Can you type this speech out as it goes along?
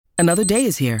Another day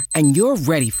is here, and you're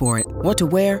ready for it. What to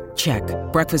wear? Check.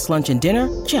 Breakfast, lunch, and dinner?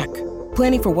 Check.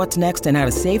 Planning for what's next and how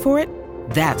to save for it?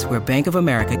 That's where Bank of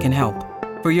America can help.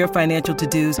 For your financial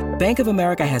to-dos, Bank of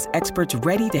America has experts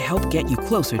ready to help get you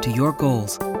closer to your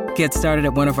goals. Get started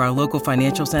at one of our local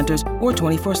financial centers or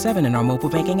 24/7 in our mobile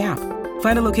banking app.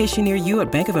 Find a location near you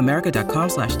at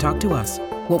bankofamerica.com/talktous.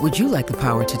 What would you like the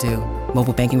power to do?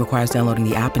 Mobile banking requires downloading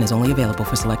the app and is only available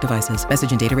for select devices.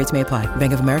 Message and data rates may apply.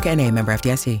 Bank of America N.A., member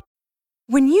FDIC.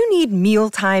 When you need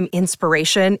mealtime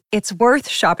inspiration, it's worth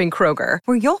shopping Kroger,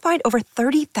 where you'll find over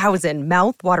 30,000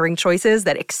 mouth-watering choices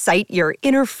that excite your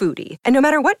inner foodie. And no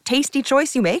matter what tasty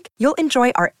choice you make, you'll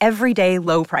enjoy our everyday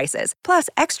low prices, plus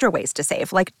extra ways to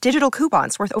save, like digital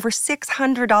coupons worth over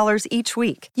 $600 each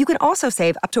week. You can also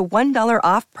save up to $1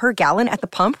 off per gallon at the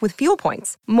pump with fuel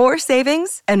points. More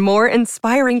savings and more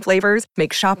inspiring flavors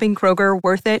make shopping Kroger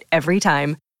worth it every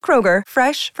time. Kroger,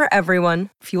 fresh for everyone.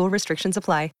 Fuel restrictions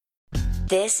apply.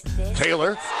 This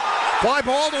Taylor, fly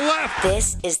ball to left.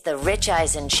 This is the Rich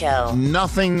Eisen Show.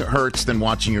 Nothing hurts than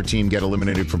watching your team get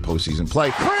eliminated from postseason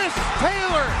play. Chris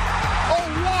Taylor, a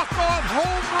walk-off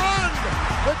home run.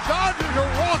 The Dodgers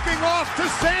are walking off to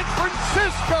San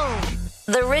Francisco.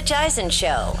 The Rich Eisen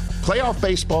Show. Playoff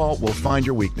baseball will find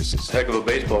your weaknesses. Heck of a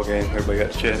baseball game. Everybody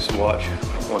got a chance to watch.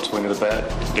 One swing of the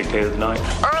bat dictated the night.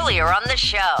 Earlier on the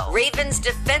show, Ravens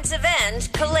defensive end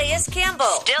Calais Campbell.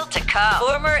 Still to come,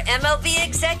 former MLB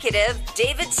executive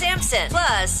David Samson.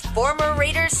 Plus, former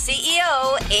Raiders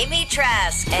CEO Amy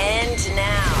Trask. And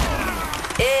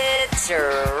now, it's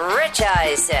Rich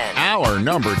Eisen. Hour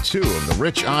number 2 of the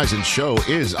Rich Eisen Show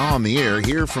is on the air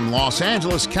here from Los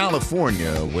Angeles,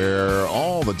 California, where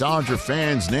all the Dodger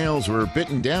fans' nails were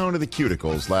bitten down to the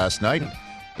cuticles last night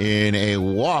in a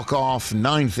walk-off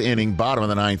ninth inning, bottom of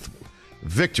the ninth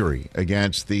victory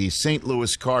against the St.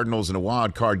 Louis Cardinals in a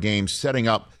wild card game, setting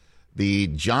up the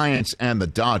Giants and the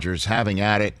Dodgers having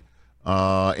at it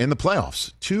in the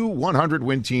playoffs. 2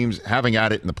 100-win teams having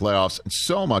at it in the playoffs. And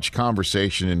so much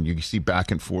conversation, and you can see back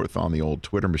and forth on the old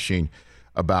Twitter machine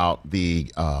about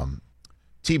the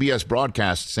TBS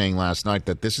broadcast saying last night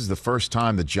that this is the first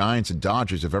time the Giants and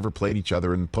Dodgers have ever played each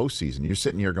other in the postseason. You're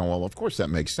sitting here going, well, of course that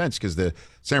makes sense, because the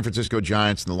San Francisco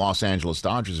Giants and the Los Angeles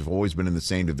Dodgers have always been in the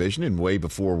same division, and way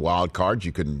before wild cards,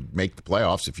 you couldn't make the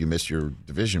playoffs if you missed your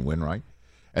division win, right?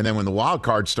 And then when the wild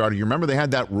card started, you remember they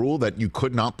had that rule that you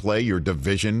could not play your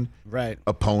division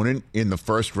opponent in the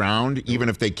first round, even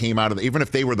if they came out of even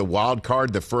if they were the wild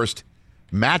card, the first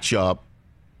matchup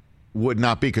would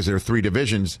not be, because there are 3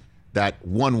 divisions. That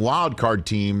one wild card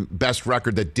team, best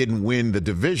record that didn't win the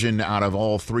division out of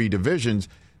all 3 divisions,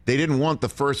 they didn't want the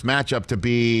first matchup to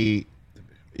be,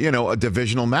 a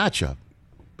divisional matchup.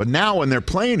 But now when they're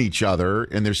playing each other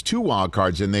and there's 2 wild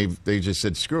cards, and they just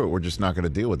said, screw it, we're just not going to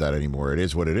deal with that anymore. It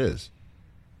is what it is.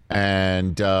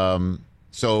 And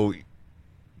so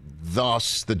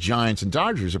thus the Giants and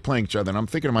Dodgers are playing each other. And I'm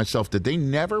thinking to myself, did they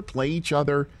never play each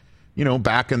other,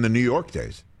 back in the New York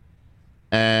days?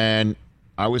 And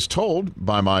I was told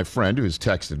by my friend who has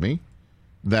texted me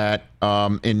that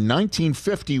in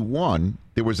 1951,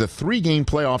 there was a 3-game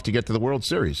playoff to get to the World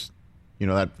Series.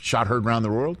 That shot heard around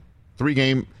the world?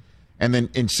 3-game. And then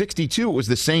in 62, it was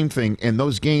the same thing. And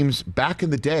those games back in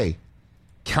the day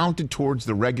counted towards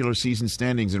the regular season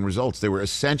standings and results. They were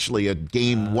essentially a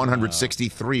game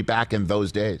 163 back in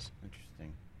those days.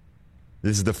 Interesting.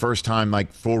 This is the first time,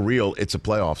 for real, it's a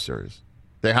playoff series.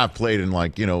 They have played in,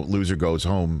 loser goes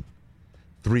home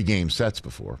 3-game sets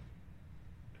before.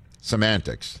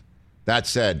 Semantics. That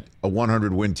said, a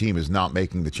 100-win team is not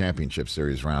making the championship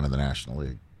series round in the National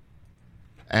League.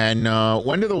 And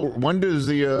when do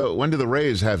the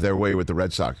Rays have their way with the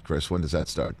Red Sox, Chris? When does that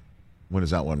start? When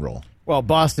does that one roll? Well,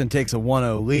 Boston takes a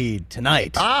 1-0 lead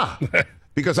tonight.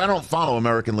 Because I don't follow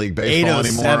American League baseball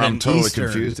anymore. I'm totally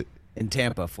Eastern confused. In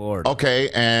Tampa, Florida. Okay,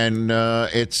 and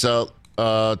it's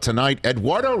tonight,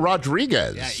 Eduardo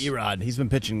Rodriguez. Yeah, Erod. He's been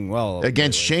pitching well.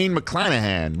 Against Shane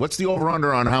McClanahan. What's the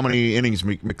over-under on how many innings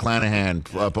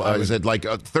McClanahan? Is it like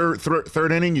a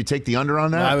third inning? You take the under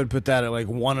on that? I would put that at 1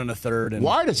 1/3.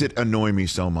 Why does it annoy me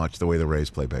so much, the way the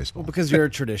Rays play baseball? Well, because you're a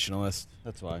traditionalist.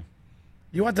 That's why.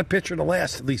 You want the pitcher to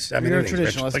last at least 7 You're innings. a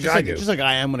traditionalist. Like I do. Just like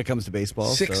I am when it comes to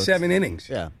baseball. 6-7 innings.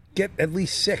 Yeah. Get at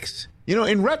least 6.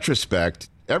 In retrospect,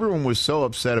 everyone was so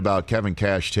upset about Kevin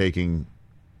Cash taking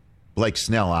Blake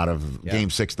Snell out of Game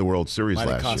 6 of the World Series Might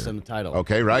last have cost year. him the title.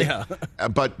 Okay, right? Yeah.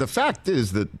 But the fact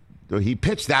is that he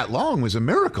pitched that long was a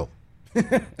miracle.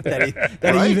 that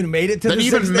he even made it to that the he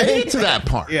even 6th made inning? it to that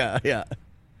part. Yeah.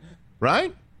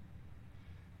 Right?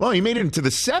 Well, he made it into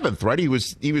the 7th, right? He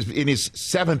was in his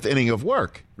 7th inning of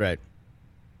work. Right.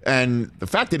 And the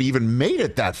fact that he even made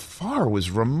it that far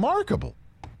was remarkable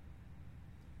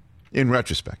in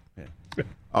retrospect. Yeah.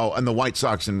 Oh, and the White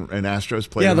Sox and Astros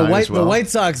play tonight as well. The White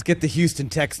Sox get the Houston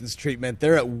Texans treatment.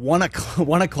 They're at 1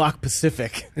 o'clock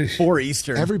Pacific, 4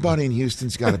 Eastern. Everybody in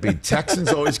Houston's got to be.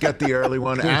 Texans always get the early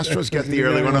one. Astros get the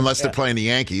early one unless they're playing the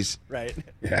Yankees. Right.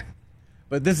 Yeah.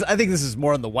 But I think this is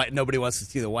more on the White. Nobody wants to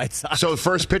see the White Sox. So the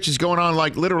first pitch is going on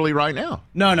like literally right now.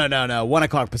 No. 1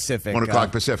 o'clock Pacific. 1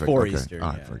 o'clock Pacific. 4 okay. Eastern.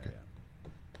 All right, very good.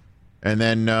 And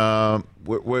then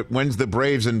when's the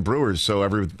Braves and Brewers? So all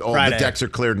the decks are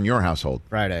cleared in your household.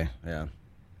 Friday. Yeah.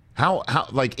 How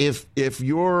like if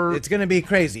you're it's going to be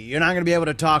crazy. You're not going to be able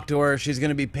to talk to her. She's going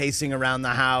to be pacing around the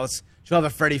house. She'll have a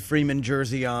Freddie Freeman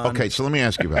jersey on. Okay, so let me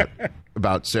ask you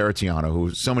about Sarah Tiano,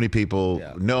 who so many people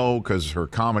know because her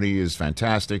comedy is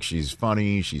fantastic. She's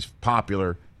funny. She's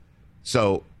popular.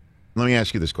 So let me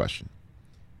ask you this question.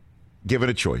 Give it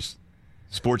a choice.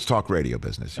 Sports talk radio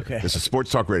business. Okay. This is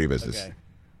sports talk radio business. Okay.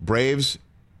 Braves,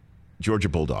 Georgia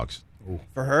Bulldogs.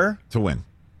 For her? To win.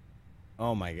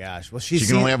 Oh, my gosh. Well, she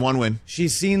can only have one win.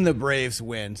 She's seen the Braves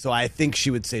win, so I think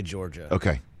she would say Georgia.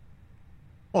 Okay.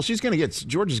 Well, Georgia's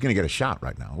going to get a shot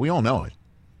right now. We all know it.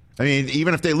 I mean,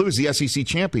 even if they lose the SEC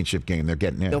championship game, they're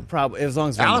getting in. They'll probably, as long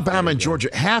as Alabama and Georgia,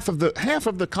 half of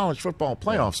the college football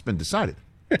playoffs been decided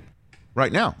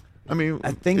right now. I mean,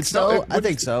 I think so. I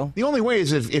think so. The only way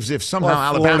is if somehow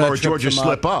Alabama or Georgia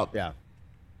slip up. Yeah.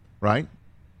 Right?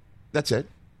 That's it.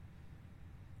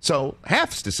 So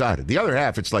half's decided. The other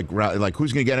half, it's like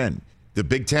who's going to get in? The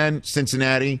Big Ten,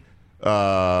 Cincinnati. Who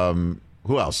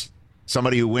else?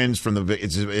 Somebody who wins from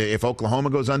if Oklahoma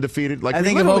goes undefeated. Like I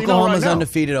think if Oklahoma's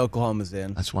undefeated, Oklahoma's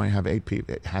in. That's why I have 8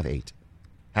 people. Have eight.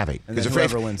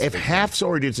 Because if half's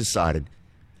already decided,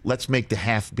 let's make the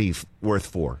half be worth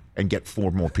 4 and get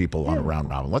 4 more people on a round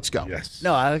robin. Let's go. Yes.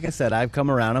 No, like I said, I've come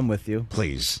around. I'm with you.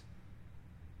 Please.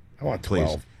 I want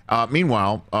 12.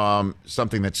 Meanwhile,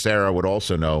 something that Sarah would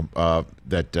also know,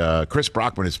 that Chris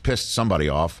Brockman has pissed somebody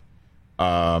off.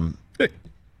 All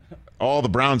the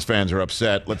Browns fans are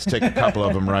upset. Let's take a couple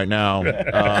of them right now.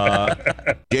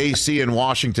 JC in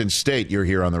Washington State, you're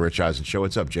here on the Rich Eisen Show.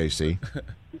 What's up, JC?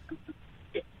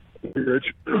 Hey,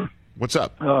 Rich. What's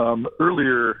up?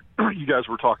 Earlier, you guys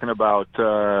were talking about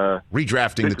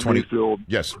redrafting the 20.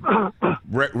 Yes,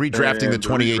 redrafting the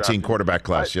 2018 quarterback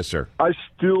class. Yes, sir.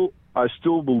 I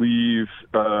still believe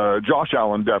Josh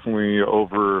Allen definitely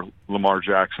over Lamar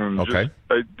Jackson. Okay.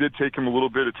 It did take him a little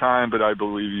bit of time, but I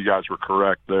believe you guys were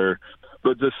correct there.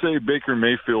 But to say Baker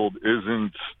Mayfield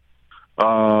isn't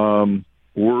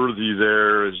worthy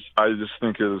there I just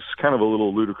think is kind of a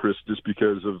little ludicrous just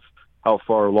because of how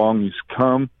far along he's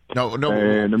come. No.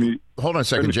 And, I mean, hold on a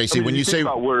second, JC.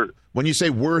 When you say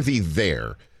worthy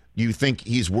there, you think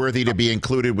he's worthy to be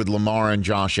included with Lamar and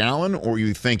Josh Allen, or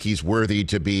you think he's worthy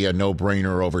to be a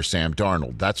no-brainer over Sam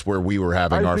Darnold? That's where we were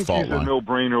having our fault line. I think he's a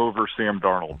no-brainer over Sam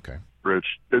Darnold, okay, Rich.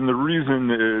 And the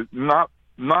reason is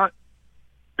not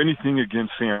anything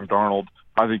against Sam Darnold.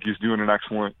 I think he's doing an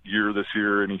excellent year this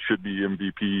year, and he should be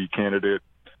MVP candidate.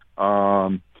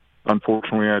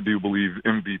 Unfortunately, I do believe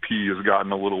MVP has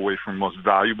gotten a little away from most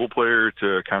valuable player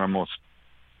to kind of most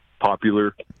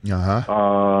popular.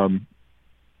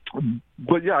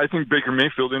 But, yeah, I think Baker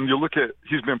Mayfield, and you look at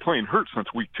he's been playing hurt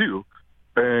since week 2,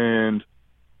 and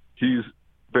he's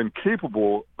been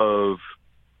capable of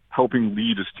helping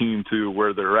lead his team to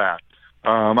where they're at.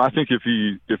 I think if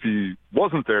he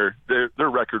wasn't there, their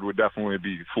record would definitely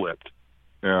be flipped.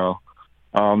 You know,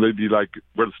 they'd be like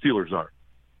where the Steelers are.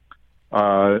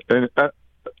 And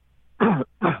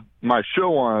my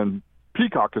show on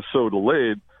Peacock is so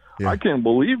delayed. Yeah. I can't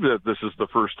believe that this is the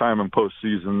first time in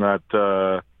postseason that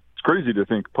it's crazy to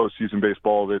think postseason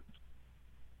baseball that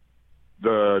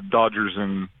the Dodgers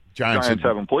and Giants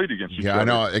haven't played against each other. Yeah, I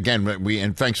know. Again,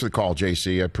 and thanks for the call,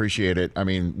 JC. I appreciate it. I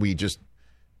mean, we just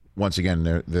once again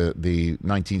the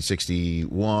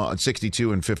 1961,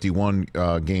 62, and 51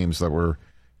 games that were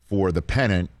for the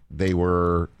pennant. They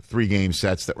were 3-game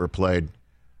sets that were played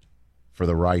for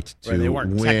the right to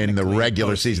win the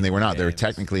regular season. They were not. They were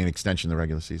technically an extension of the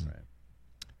regular season. Right.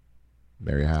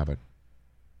 There you have it.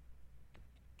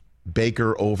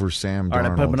 Baker over Sam Darnold. All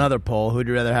right, I put up another poll. Who'd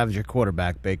you rather have as your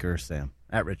quarterback, Baker or Sam?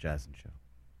 At Rich Eisen Show.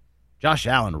 Josh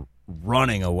Allen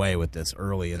running away with this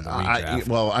early in the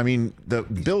redraft. I mean, the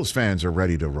Bills fans are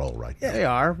ready to roll right now. Yeah, they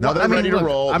are. No, they're ready to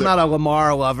roll. I'm not a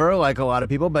Lamar lover like a lot of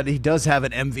people, but he does have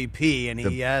an MVP, and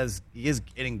he is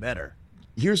getting better.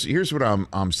 Here's what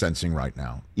I'm sensing right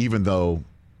now. Even though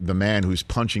the man who's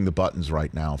punching the buttons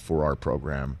right now for our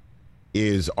program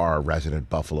is our resident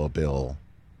Buffalo Bill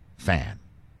fan,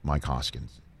 Mike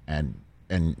Hoskins, and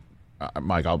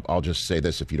Mike, I'll just say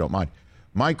this if you don't mind.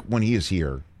 Mike, when he is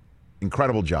here,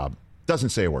 incredible job. Doesn't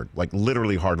say a word, like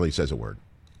literally hardly says a word.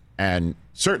 And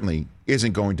certainly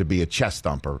isn't going to be a chest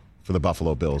thumper for the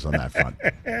Buffalo Bills on that front.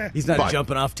 He's not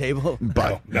jumping off table.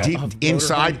 But deep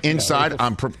inside,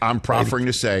 I'm proffering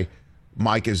to say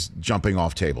Mike is jumping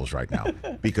off tables right now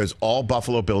because all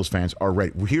Buffalo Bills fans are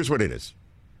ready. Here's what it is.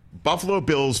 Buffalo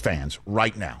Bills fans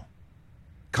right now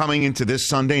coming into this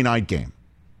Sunday night game.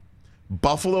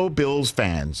 Buffalo Bills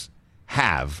fans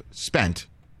have spent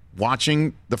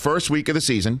watching the first week of the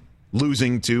season,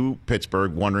 losing to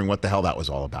Pittsburgh, wondering what the hell that was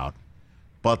all about.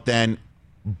 But then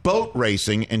boat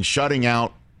racing and shutting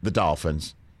out the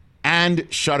Dolphins and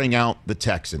shutting out the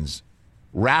Texans,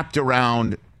 wrapped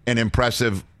around an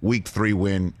impressive Week 3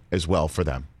 win as well for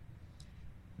them.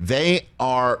 They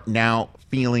are now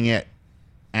feeling it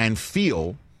and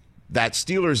feel that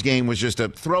Steelers game was just a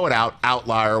throw it out,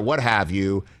 outlier, what have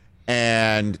you.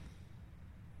 And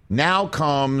now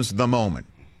comes the moment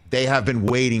they have been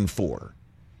waiting for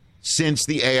since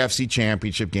the AFC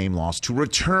Championship game loss to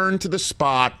return to the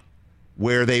spot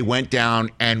where they went down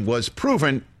and was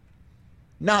proven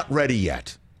not ready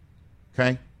yet.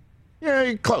 Okay?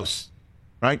 Yeah, close.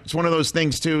 Right? It's one of those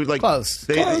things, too. Like close.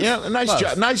 Yeah,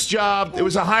 nice job. It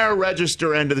was a higher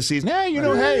register end of the season. Hey,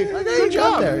 good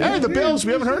job. Hey, the Bills,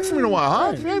 we haven't heard from you in a while,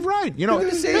 huh? Yeah, right. Good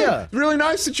to see you. Really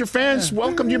nice that your fans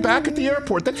welcomed you back at the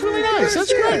airport. That's really nice.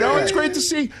 That's great. Oh, it's great to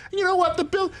see. You know what? The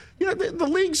Bills, the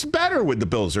league's better when the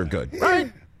Bills are good,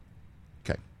 right?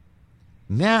 Okay.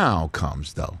 Now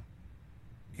comes, though,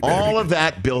 all of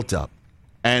that built up.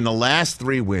 And the last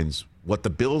 3 wins, what the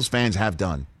Bills fans have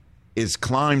done is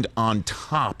climbed on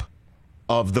top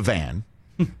of the van.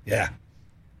 Yeah.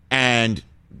 And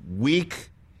Week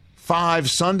 5,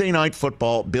 Sunday Night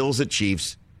Football, Bills at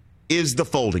Chiefs, is the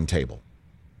folding table.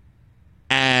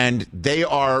 And they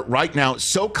are right now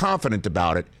so confident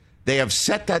about it, they have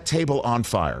set that table on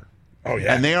fire. Oh,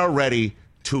 yeah. And they are ready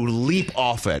to leap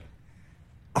off it,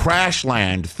 crash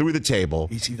land through the table,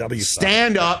 ECW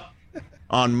stand up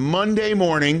on Monday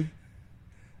morning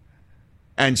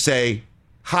and say,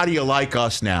 how do you like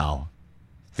us now?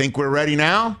 Think we're ready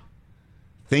now?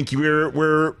 Think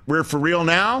we're for real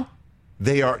now?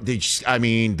 They are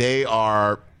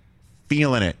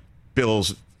feeling it,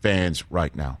 Bills fans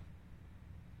right now.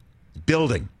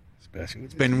 Building. It's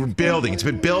been building. It's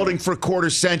been building for a quarter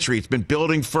century. It's been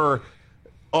building for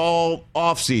all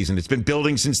offseason. It's been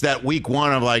building since that week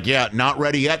 1 of not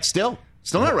ready yet still.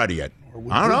 Still not ready yet.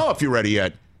 I don't know if you're ready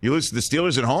yet. You lose to the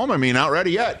Steelers at home? Not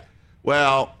ready yet.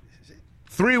 Well,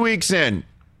 3 weeks in,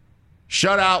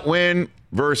 shutout win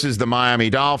versus the Miami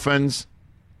Dolphins,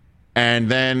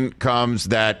 and then comes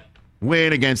that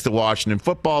win against the Washington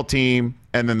football team,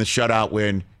 and then the shutout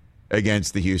win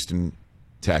against the Houston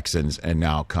Texans, and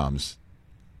now comes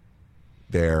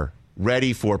their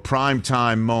ready for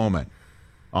primetime moment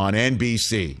on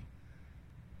NBC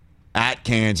at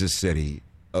Kansas City.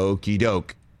 Okie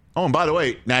doke. Oh, and by the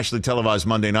way, nationally televised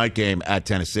Monday night game at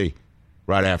Tennessee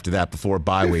right after that before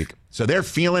bye week. So they're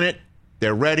feeling it.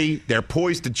 They're ready. They're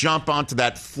poised to jump onto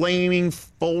that flaming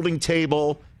folding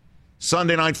table.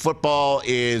 Sunday Night Football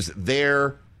is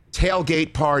their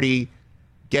tailgate party,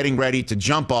 getting ready to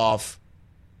jump off,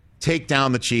 take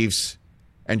down the Chiefs,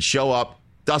 and show up,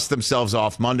 dust themselves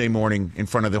off Monday morning in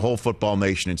front of the whole football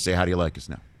nation and say, how do you like us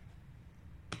now?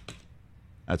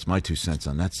 That's my 2 cents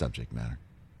on that subject matter.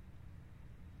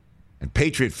 And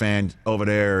Patriot fan over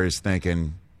there is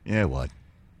thinking, yeah, what?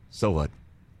 So what?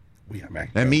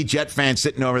 And me, Jet fan,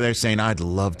 sitting over there saying, I'd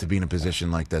love to be in a position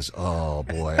like this. Oh,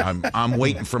 boy, I'm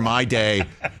waiting for my day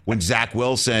when Zach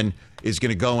Wilson is going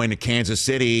to go into Kansas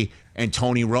City, and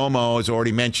Tony Romo has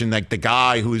already mentioned the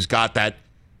guy who's got that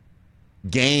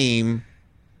game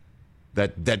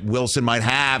that Wilson might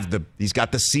have. He's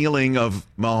got the ceiling of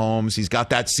Mahomes. He's got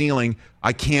that ceiling.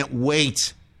 I can't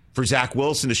wait for Zach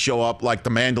Wilson to show up like the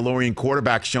Mandalorian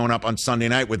quarterback showing up on Sunday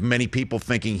night, with many people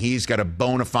thinking he's got a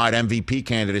bona fide MVP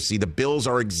candidacy. The Bills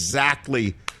are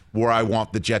exactly where I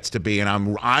want the Jets to be, and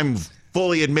I'm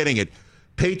fully admitting it.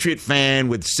 Patriot fan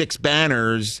with 6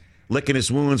 banners, licking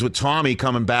his wounds with Tommy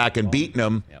coming back and beating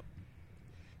him. Yep.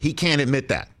 He can't admit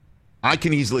that. I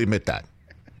can easily admit that.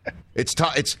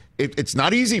 It's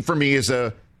not easy for me as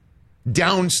a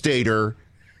downstater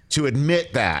to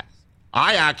admit that.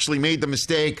 I actually made the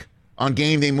mistake on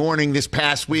game day morning this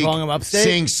past week. Calling him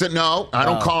upstate? No, I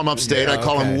don't call him upstate. I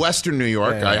call him Western New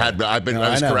York. Yeah, yeah. I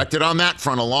was corrected on that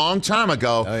front a long time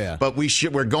ago. Oh, yeah. But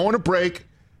we're going to break.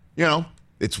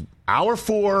 It's hour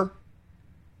 4.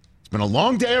 It's been a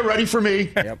long day already for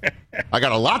me. Yep. I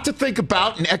got a lot to think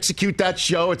about and execute that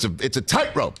show. It's a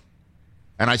tightrope.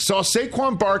 And I saw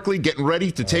Saquon Barkley getting ready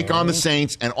to take on the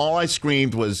Saints, and all I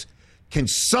screamed was, Can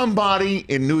somebody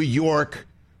in New York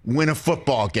win a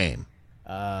football game?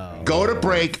 Go to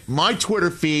break. My Twitter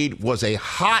feed was a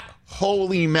hot,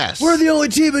 holy mess. We're the only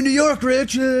team in New York,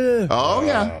 Rich. Oh,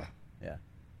 yeah. Yeah.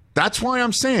 That's why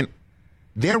I'm saying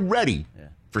they're ready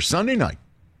for Sunday night.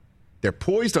 They're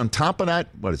poised on top of that.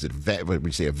 What is it? What would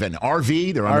you say? An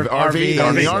RV? They're on the RV. They're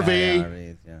on the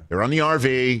RV. They're on the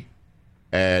RV.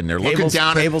 And they're looking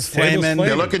down at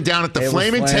they're looking down at the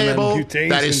flaming table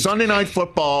that is Sunday Night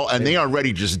Football, and they are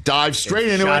ready to just dive straight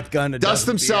into it, dust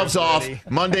themselves off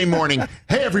Monday morning.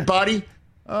 Hey, everybody,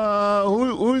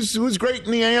 who's great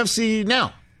in the AFC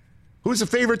now? Who's the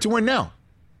favorite to win now?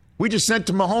 We just sent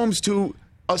Mahomes to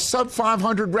a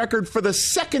sub-500 record for the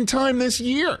second time this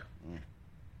year.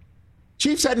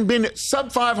 Chiefs hadn't been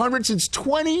sub-500 since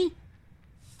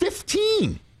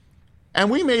 2015. And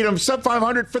we made them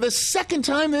sub-500 for the second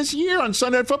time this year on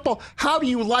Sunday Night Football. How do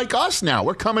you like us now?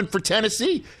 We're coming for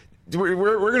Tennessee. We're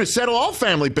going to settle all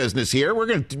family business here. We're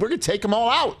going to take them all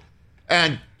out.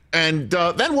 And then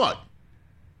what?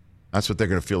 That's what they're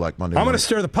going to feel like Monday morning. I'm going to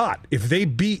stir the pot. If they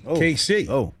beat KC.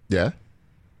 Oh. Yeah?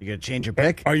 You going to change your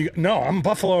pick? No, I'm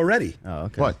Buffalo already. Oh,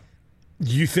 okay. What?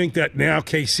 You think that now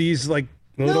KC's like...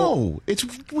 No, it's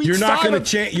week You're not going to five.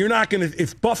 change. You're not going to.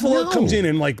 If Buffalo comes in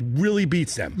and like really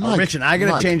beats them, Rich and I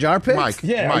going to change our picks? Mike,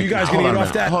 yeah, Mike, are you guys going to get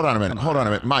off that? Hold on a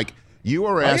minute, Mike. You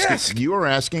are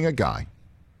asking a guy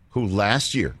who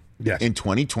last year in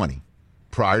 2020,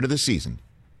 prior to the season,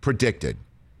 predicted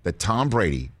that Tom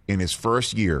Brady in his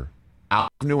first year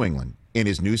out of New England in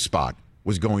his new spot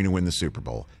was going to win the Super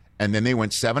Bowl. And then they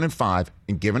went 7-5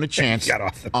 and given a chance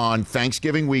on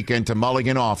Thanksgiving weekend to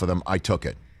mulligan off of them. I took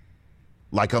it.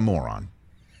 Like a moron.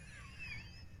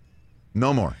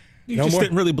 No more. You just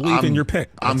didn't really believe in your pick.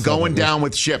 I'm going down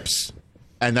with ships,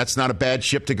 and that's not a bad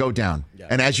ship to go down. Yeah.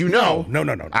 And as you know, no.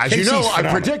 As you know, I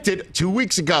predicted 2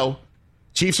 weeks ago,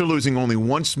 Chiefs are losing only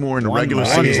once more in the regular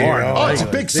season. It's a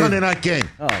big Sunday night game.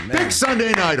 Oh, man. Big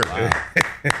Sunday nighter. Wow.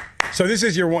 So this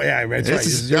is your one. Yeah,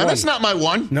 that's right. That's not my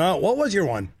one. No, what was your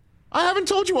one? I haven't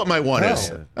told you what my one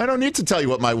is. I don't need to tell you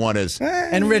what my one is.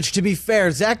 And Rich, to be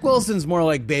fair, Zach Wilson's more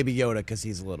like Baby Yoda because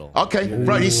he's little. Okay,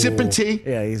 right. He's sipping tea.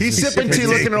 Yeah, he's sipping tea,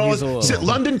 looking at all his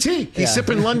London tea. He's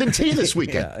sipping London tea this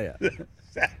weekend.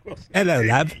 Hello,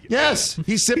 lab. Yes,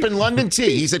 he's sipping London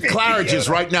tea. He's at Claridge's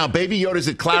right now. Baby Yoda's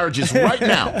at Claridge's right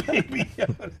now.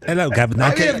 Hello,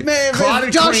 Governor.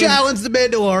 If Josh Allen's the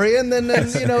Mandalorian, then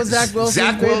Zach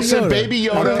Wilson. Baby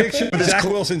Yoda. Picture Zach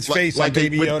Wilson's face like on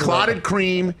Baby Yoda. With clotted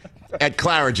cream at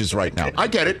Claridge's right now. I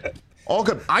get it. All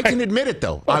good. I can admit it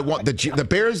though. I want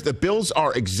the Bills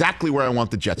are exactly where I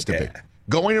want the Jets to be.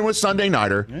 Going in with Sunday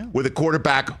nighter with a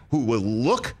quarterback who will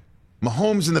look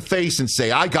Mahomes in the face and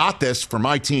say, I got this for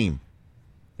my team.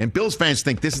 And Bills fans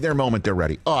think this is their moment. They're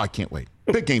ready. Oh, I can't wait.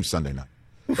 Big game Sunday night.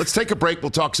 Let's take a break.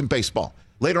 We'll talk some baseball.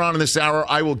 Later on in this hour,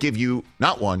 I will give you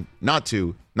not one, not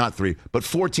two, not three, but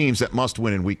 4 teams that must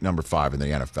win in week number 5 in the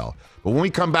NFL. But when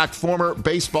we come back, former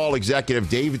baseball executive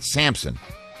David Samson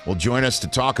will join us to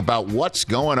talk about what's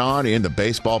going on in the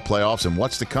baseball playoffs and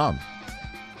what's to come.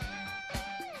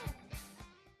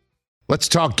 Let's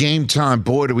talk Game Time.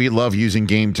 Boy, do we love using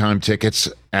Game Time tickets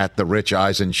at the Rich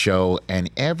Eisen Show. And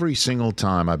every single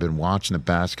time I've been watching the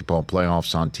basketball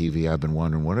playoffs on TV, I've been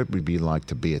wondering what it would be like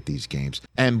to be at these games.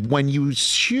 And when you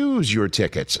choose your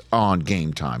tickets on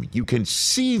Game Time, you can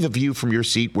see the view from your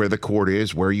seat where the court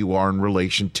is, where you are in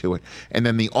relation to it. And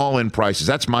then the all-in prices.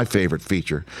 That's my favorite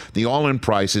feature. The all-in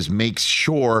prices makes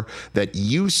sure that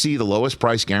you see the lowest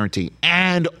price guarantee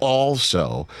and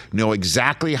also know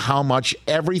exactly how much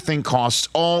everything costs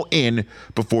all in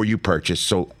before you purchase.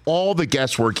 So all the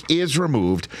guesswork is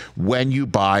removed when you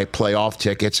buy playoff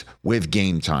tickets with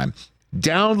Game Time.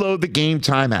 Download the Game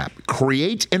Time app,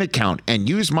 create an account, and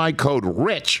use my code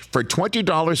RICH for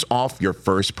 $20 off your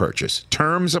first purchase.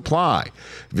 Terms apply.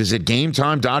 Visit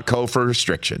GameTime.co for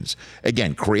restrictions.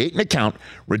 Again, create an account,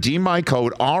 redeem my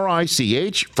code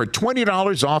RICH for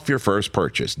 $20 off your first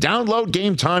purchase. Download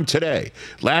Game Time today.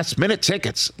 Last minute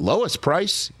tickets, lowest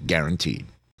price guaranteed.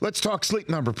 Let's talk Sleep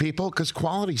Number, people, because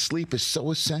quality sleep is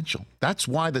so essential. That's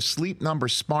why the Sleep Number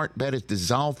Smart Bed is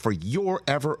designed for your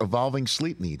ever-evolving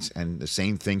sleep needs, and the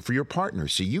same thing for your partner,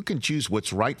 so you can choose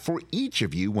what's right for each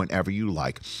of you whenever you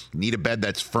like. Need a bed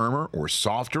that's firmer or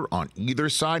softer on either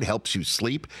side, helps you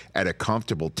sleep at a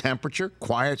comfortable temperature,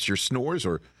 quiets your snores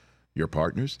or your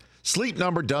partner's? Sleep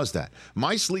Number does that.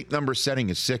 My Sleep Number setting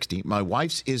is 60. My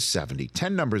wife's is 70.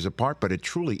 10 numbers apart, but it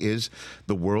truly is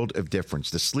the world of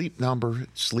difference. The Sleep Number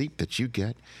sleep that you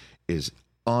get is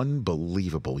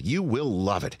Unbelievable. You will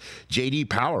love it. J.D.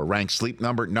 Power ranks Sleep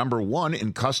Number number 1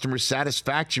 in customer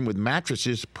satisfaction with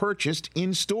mattresses purchased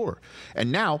in-store.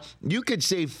 And now you could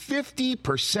save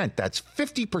 50%. That's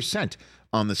 50%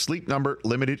 on the Sleep Number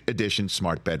limited edition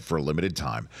smart bed for a limited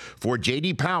time. For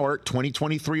J.D. Power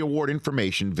 2023 award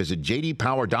information, visit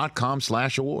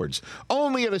jdpower.com/awards.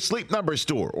 Only at a Sleep Number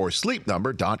store or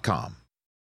sleepnumber.com.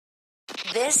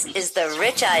 This is the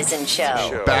Rich Eisen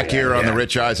Show. Back here on the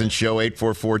Rich Eisen Show,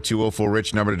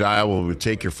 844-204-RICH, number to dial. We'll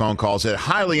take your phone calls. A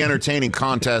highly entertaining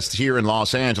contest here in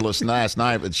Los Angeles last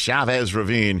night with Chavez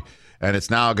Ravine, and it's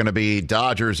now going to be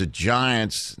Dodgers at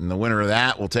Giants, and the winner of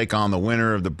that will take on the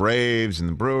winner of the Braves and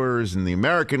the Brewers and the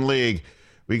American League.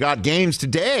 We got games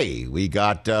today. We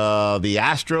got the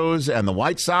Astros and the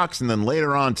White Sox, and then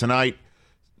later on tonight,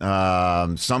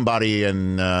 somebody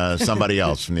and somebody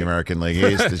else from the American League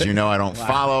East. As you know, I don't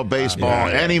follow baseball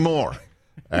anymore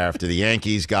after the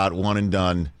Yankees got one and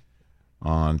done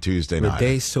on Tuesday night.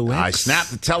 I snapped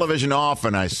the television off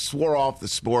and I swore off the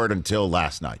sport until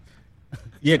last night.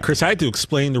 Yeah, Chris, I had to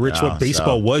explain to Rich what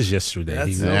baseball was yesterday.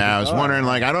 I was wondering,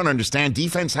 I don't understand.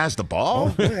 Defense has the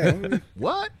ball?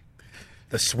 What?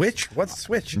 The switch? What's the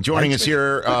switch? Joining us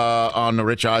here on the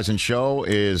Rich Eisen Show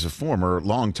is a former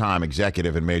longtime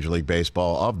executive in Major League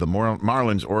Baseball of the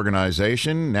Marlins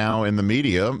organization, now in the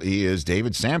media. He is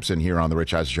David Samson here on the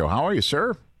Rich Eisen Show. How are you,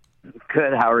 sir?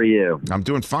 Good. How are you? I'm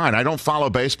doing fine. I don't follow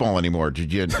baseball anymore.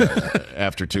 Did you?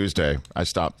 After Tuesday, I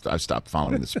stopped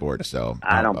following the sport. So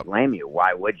I don't blame you.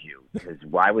 Why would you? Because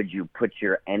why would you put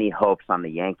any hopes on the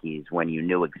Yankees when you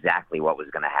knew exactly what was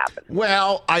going to happen?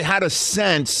 Well, I had a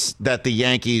sense that the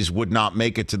Yankees would not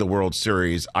make it to the World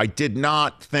Series. I did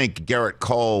not think Gerrit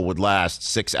Cole would last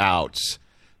 6 outs.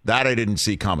 That I didn't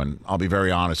see coming. I'll be very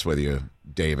honest with you,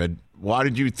 David. Why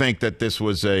did you think that this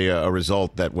was a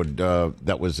result that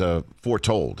was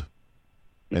foretold?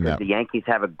 Because the Yankees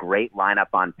have a great lineup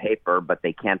on paper, but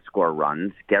they can't score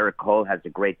runs. Gerrit Cole has a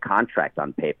great contract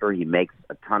on paper. He makes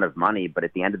a ton of money, but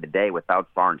at the end of the day, without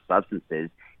foreign substances,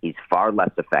 he's far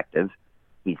less effective.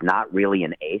 He's not really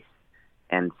an ace.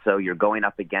 And so you're going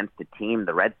up against a team,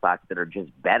 the Red Sox, that are just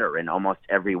better in almost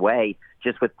every way,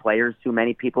 just with players who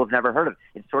many people have never heard of.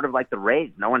 It's sort of like the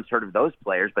Rays. No one's heard of those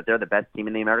players, but they're the best team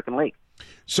in the American League.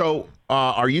 So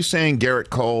are you saying Gerrit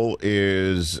Cole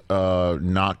is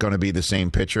not going to be the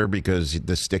same pitcher because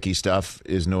the sticky stuff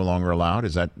is no longer allowed?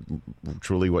 Is that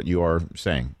truly what you are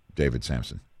saying, David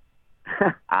Samson?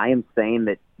 I am saying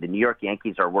that the New York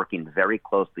Yankees are working very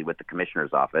closely with the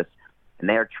commissioner's office, and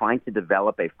they are trying to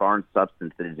develop a foreign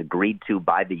substance that is agreed to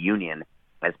by the union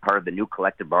as part of the new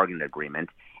collective bargaining agreement.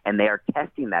 And they are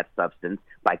testing that substance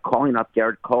by calling up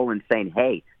Gerrit Cole and saying,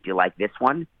 hey, do you like this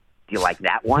one? Do you like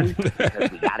that one?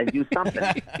 Because we got to do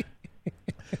something.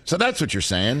 So that's what you're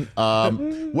saying.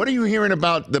 What are you hearing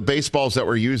about the baseballs that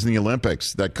were used in the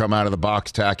Olympics that come out of the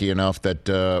box tacky enough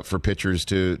that for pitchers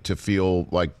to feel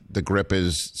like the grip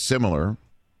is similar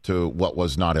to what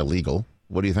was not illegal?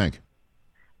 What do you think?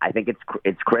 I think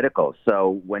it's critical.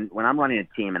 So when I'm running a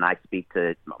team and I speak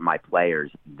to my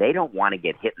players, they don't want to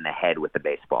get hit in the head with the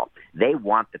baseball. They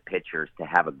want the pitchers to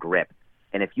have a grip.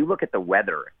 And if you look at the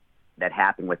weather that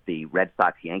happened with the Red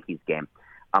Sox-Yankees game,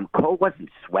 Cole wasn't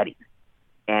sweating.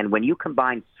 And when you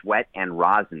combine sweat and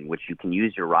rosin, which you can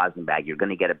use your rosin bag, you're going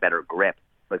to get a better grip.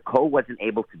 But Cole wasn't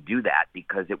able to do that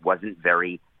because it wasn't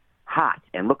very hot.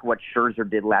 And look what Scherzer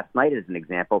did last night as an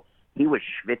example. He was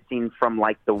schwitzing from,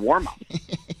 the warm-up.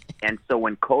 And so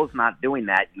when Cole's not doing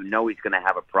that, you know he's going to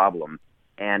have a problem.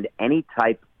 And any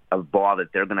type of ball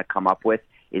that they're going to come up with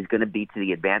is going to be to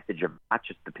the advantage of not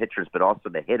just the pitchers but also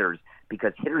the hitters,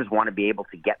 because hitters want to be able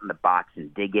to get in the box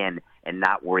and dig in and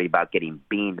not worry about getting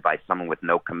beamed by someone with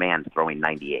no command throwing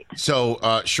 98.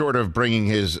 So short of bringing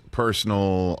his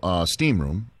personal steam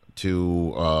room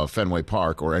to Fenway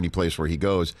Park or any place where he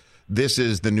goes, this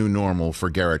is the new normal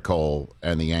for Gerrit Cole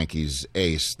and the Yankees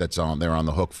ace they're on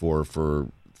the hook for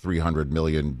 $300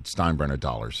 million Steinbrenner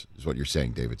dollars, is what you're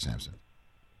saying, David Samson.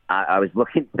 I was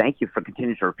looking. Thank you for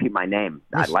continuing to repeat my name.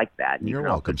 Yes. I like that. You're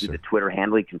welcome, do sir. The Twitter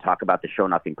handle. You can talk about the show,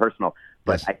 nothing personal.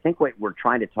 But yes. I think what we're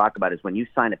trying to talk about is when you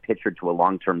sign a pitcher to a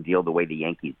long-term deal the way the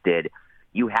Yankees did,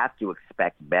 you have to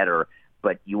expect better,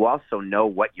 but you also know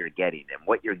what you're getting. And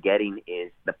what you're getting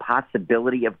is the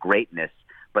possibility of greatness,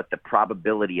 but the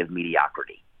probability of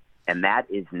mediocrity. And that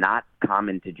is not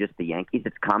common to just the Yankees.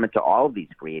 It's common to all of these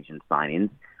free agent signings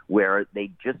where they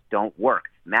just don't work.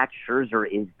 Max Scherzer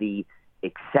is the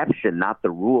exception, not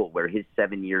the rule, where his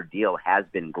 7-year deal has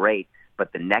been great.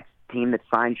 But the next team that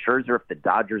signs Scherzer, if the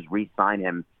Dodgers re-sign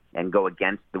him and go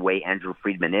against the way Andrew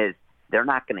Friedman is, they're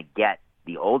not going to get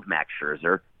the old Max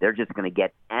Scherzer. They're just going to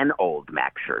get an old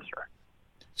Max Scherzer.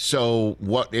 So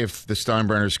what if the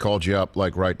Steinbrenners called you up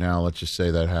like right now? Let's just say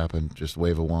that happened. Just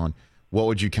wave a wand. What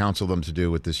would you counsel them to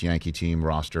do with this Yankee team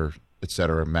roster, et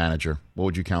cetera, manager? What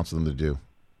would you counsel them to do?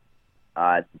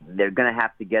 They're going to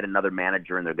have to get another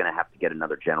manager, and they're going to have to get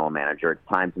another general manager. It's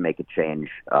time to make a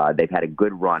change. They've had a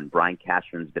good run. Brian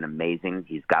Cashman's been amazing.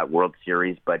 He's got World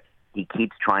Series, but he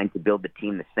keeps trying to build the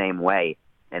team the same way,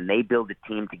 and they build a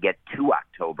team to get to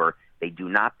October. They do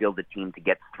not build a team to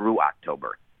get through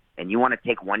October. And you want to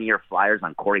take one-year flyers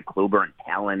on Corey Kluber and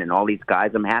Talon and all these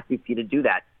guys, I'm happy for you to do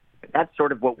that. But that's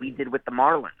sort of what we did with the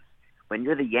Marlins. When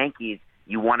you're the Yankees,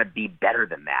 you want to be better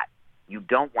than that. You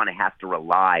don't want to have to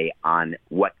rely on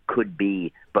what could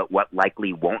be but what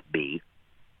likely won't be.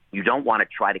 You don't want to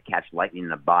try to catch lightning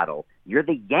in a bottle. You're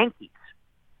the Yankees.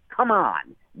 Come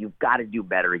on. You've got to do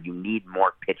better. You need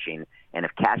more pitching. And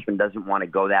if Cashman doesn't want to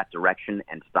go that direction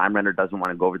and Steinbrenner doesn't want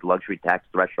to go over the luxury tax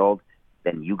threshold,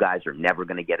 then you guys are never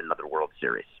going to get another World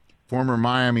Series. Former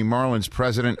Miami Marlins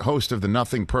president, host of the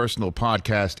Nothing Personal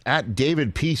podcast, at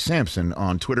David P. Samson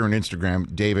on Twitter and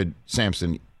Instagram, David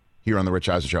Samson, here on The Rich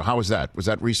Eisen Show. How was that? Was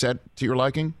that reset to your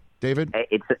liking, David?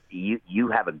 You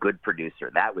have a good producer.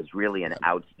 That was really an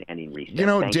outstanding reset. You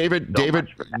know, Thank David,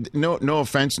 no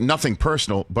offense, nothing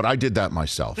personal, but I did that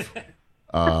myself.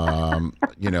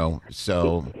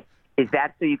 So... Is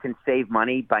that so you can save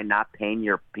money by not paying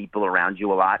your people around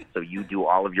you a lot, so you do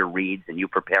all of your reads and you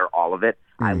prepare all of it?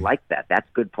 I like that. That's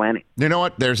good planning. You know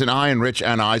what? There's an I in Rich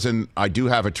and Eisen. I do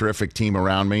have a terrific team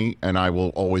around me, and I will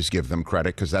always give them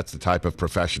credit because that's the type of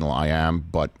professional I am.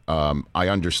 But I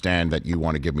understand that you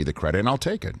want to give me the credit, and I'll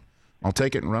take it. I'll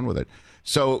take it and run with it.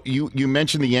 So you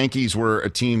mentioned the Yankees were a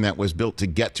team that was built to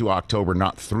get to October,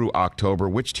 not through October.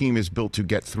 Which team is built to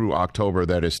get through October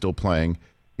that is still playing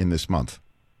in this month?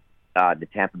 The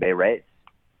Tampa Bay Rays.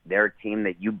 They're a team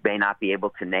that you may not be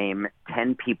able to name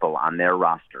 10 people on their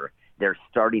roster. They're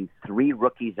starting 3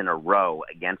 rookies in a row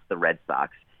against the Red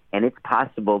Sox, and it's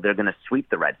possible they're going to sweep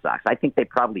the Red Sox. I think they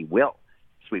probably will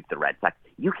sweep the Red Sox.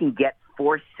 You can get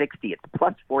 460. It's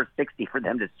plus 460 for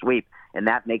them to sweep, and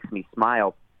that makes me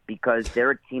smile because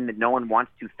they're a team that no one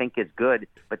wants to think is good,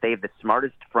 but they have the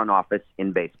smartest front office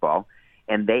in baseball,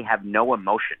 and they have no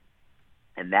emotion.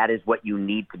 And that is what you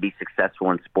need to be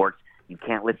successful in sports. You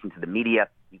can't listen to the media.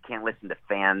 You can't listen to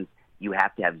fans. You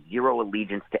have to have zero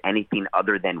allegiance to anything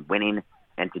other than winning.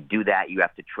 And to do that, you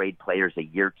have to trade players a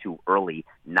year too early,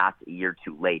 not a year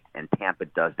too late. And Tampa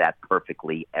does that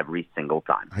perfectly every single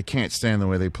time. I can't stand the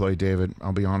way they play, David.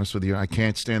 I'll be honest with you. I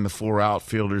can't stand the 4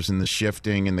 outfielders and the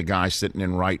shifting and the guy sitting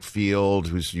in right field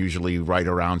who's usually right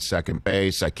around second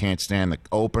base. I can't stand the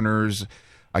openers.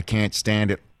 I can't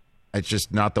stand it. It's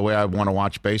just not the way I want to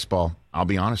watch baseball. I'll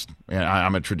be honest.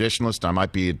 I'm a traditionalist. I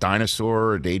might be a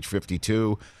dinosaur at age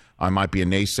 52. I might be a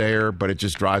naysayer, but it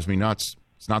just drives me nuts.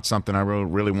 It's not something I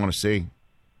really want to see.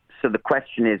 So the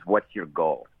question is, what's your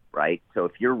goal, right? So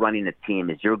if you're running a team,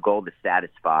 is your goal to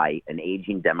satisfy an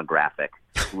aging demographic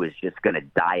who is just going to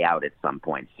die out at some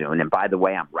point soon? And by the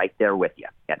way, I'm right there with you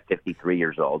at 53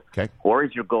 years old. Okay. Or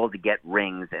is your goal to get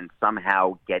rings and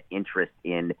somehow get interest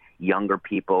in younger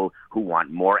people who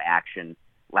want more action?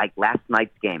 Like last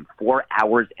night's game, 4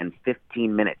 hours and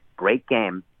 15 minutes. Great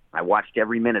game. I watched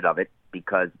every minute of it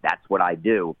because that's what I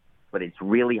do. But it's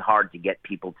really hard to get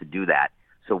people to do that.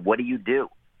 So what do?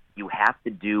 You have to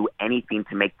do anything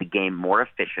to make the game more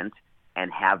efficient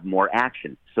and have more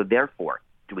action. So therefore,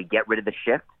 do we get rid of the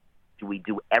shift? Do we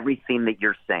do everything that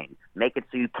you're saying? Make it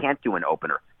so you can't do an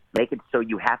opener. Make it so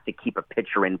you have to keep a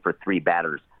pitcher in for 3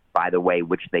 batters, by the way,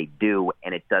 which they do,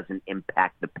 and it doesn't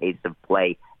impact the pace of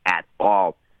play at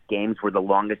all. Games were the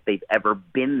longest they've ever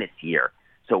been this year.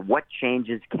 So what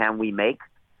changes can we make?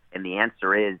 And the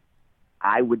answer is,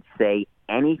 I would say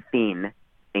anything,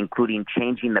 including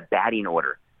changing the batting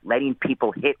order, letting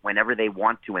people hit whenever they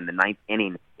want to in the 9th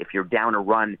inning. If you're down a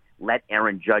run, let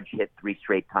Aaron Judge hit 3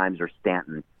 straight times or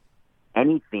Stanton.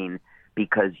 Anything,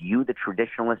 because you, the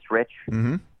traditionalist, Rich,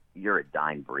 you're a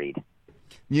dying breed.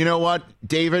 You know what,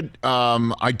 David?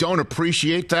 I don't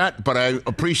appreciate that, but I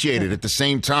appreciate it at the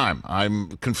same time.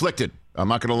 I'm conflicted. I'm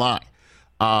not going to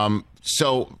lie.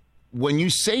 So when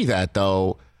you say that,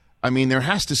 though, I mean, there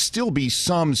has to still be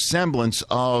some semblance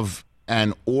of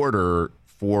an order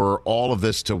for all of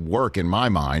this to work in my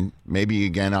mind. Maybe,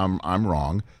 again, I'm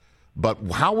wrong. But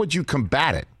how would you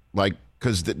combat it? Like,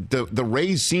 because the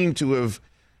Rays seem to have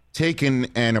taken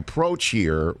an approach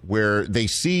here where they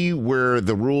see where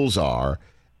the rules are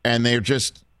and they're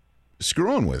just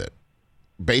screwing with it.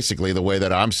 Basically, the way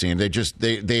that I'm seeing it,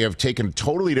 they have taken a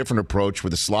totally different approach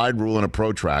with a slide rule and a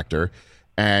protractor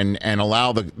and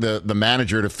allow the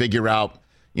manager to figure out,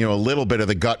 a little bit of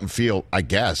the gut and feel, I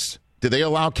guess. Do they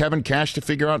allow Kevin Cash to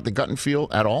figure out the gut and feel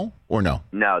at all, or no?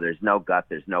 No, there's no gut,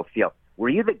 there's no feel. Were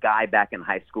you the guy back in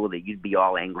high school that you'd be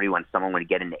all angry when someone would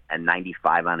get a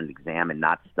 95 on an exam and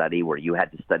not study, where you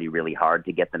had to study really hard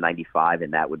to get the 95,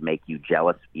 and that would make you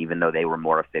jealous, even though they were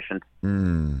more efficient?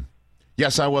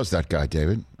 Yes, I was that guy,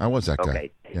 David. I was that guy.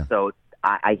 Okay, yeah. So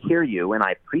I hear you, and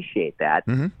I appreciate that.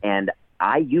 And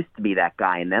I used to be that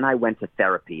guy, and then I went to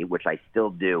therapy, which I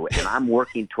still do, and I'm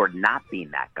working toward not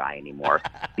being that guy anymore.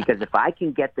 Because if I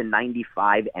can get the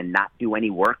 95 and not do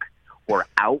any work, or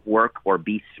outwork, or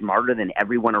be smarter than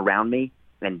everyone around me,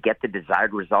 and get the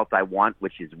desired result I want,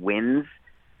 which is wins,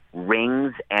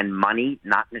 rings, and money,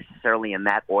 not necessarily in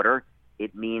that order,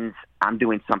 it means I'm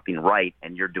doing something right,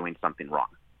 and you're doing something wrong.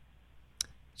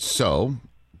 So,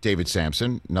 David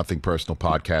Samson, Nothing Personal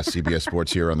podcast, CBS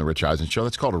Sports here on the Rich Eisen Show.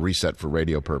 That's called a reset for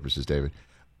radio purposes, David.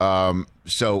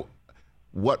 So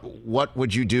what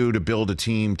would you do to build a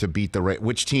team to beat the Rays?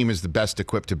 Which team is the best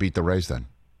equipped to beat the Rays then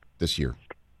this year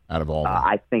out of all of them?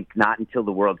 I think not until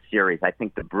the World Series. I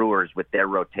think the Brewers, with their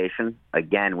rotation,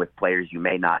 again, with players you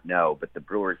may not know, but the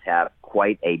Brewers have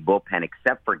quite a bullpen,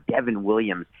 except for Devin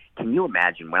Williams. Can you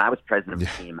imagine? When I was president of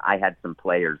the team, I had some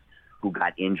players who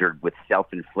got injured with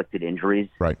self-inflicted injuries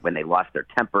when they lost their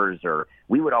tempers, or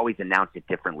we would always announce it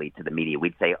differently to the media.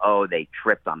 We'd say, oh, they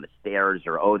tripped on the stairs,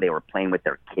 or oh, they were playing with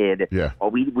their kid.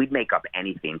 Or we'd make up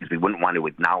anything because we wouldn't want to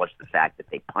acknowledge the fact that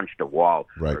they punched a wall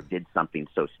or did something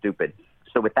so stupid.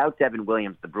 So without Devin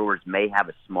Williams, the Brewers may have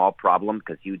a small problem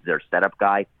because he was their setup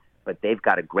guy, but they've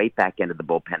got a great back end of the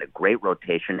bullpen, a great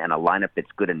rotation, and a lineup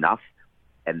that's good enough,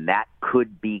 and that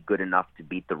could be good enough to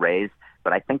beat the Rays.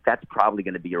 But I think that's probably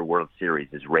going to be your World Series,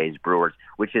 is Rays-Brewers,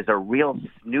 which is a real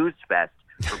snooze fest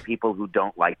for people who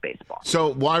don't like baseball.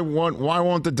 So why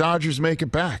won't the Dodgers make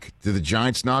it back? Did the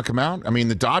Giants knock them out? I mean,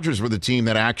 the Dodgers were the team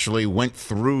that actually went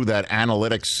through that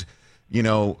analytics,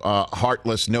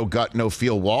 heartless, no gut, no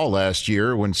feel wall last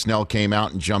year when Snell came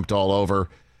out and jumped all over,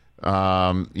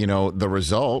 the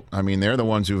result. I mean, they're the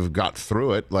ones who have got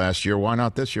through it last year. Why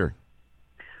not this year?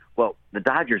 Well, the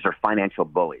Dodgers are financial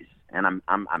bullies. And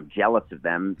I'm jealous of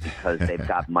them because they've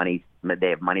got money. They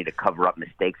have money to cover up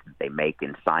mistakes that they make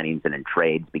in signings and in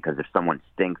trades. Because if someone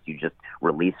stinks, you just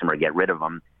release them or get rid of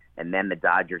them. And then the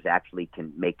Dodgers actually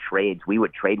can make trades. We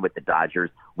would trade with the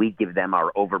Dodgers. We'd give them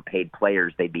our overpaid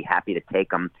players. They'd be happy to take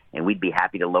them, and we'd be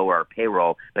happy to lower our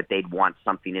payroll. But they'd want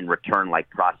something in return, like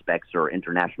prospects or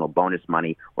international bonus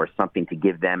money or something to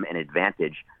give them an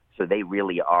advantage. So they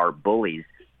really are bullies.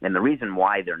 And the reason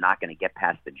why they're not going to get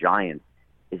past the Giants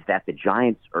is that the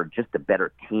Giants are just a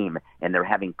better team, and they're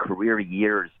having career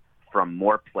years from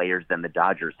more players than the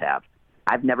Dodgers have.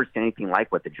 I've never seen anything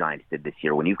like what the Giants did this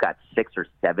year. When you've got 6 or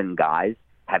 7 guys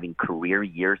having career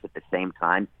years at the same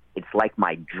time, it's like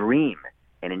my dream.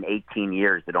 And in 18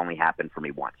 years, it only happened for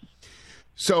me once.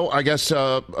 So I guess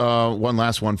one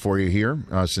last one for you here,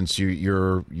 since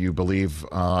you believe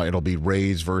it'll be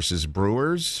Rays versus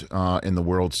Brewers in the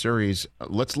World Series.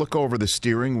 Let's look over the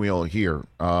steering wheel here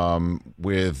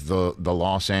with the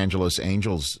Los Angeles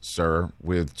Angels, sir,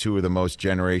 with 2 of the most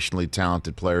generationally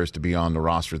talented players to be on the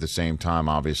roster at the same time.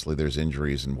 Obviously, there's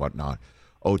injuries and whatnot.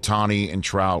 Ohtani and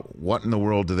Trout, what in the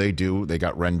world do? They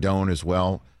got Rendon as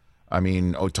well. I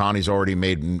mean, Ohtani's already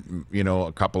made,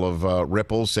 a couple of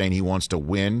ripples saying he wants to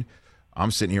win.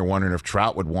 I'm sitting here wondering if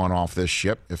Trout would want off this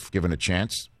ship if given a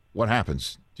chance. What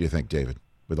happens, do you think, David,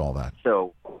 with all that?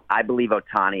 So I believe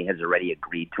Ohtani has already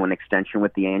agreed to an extension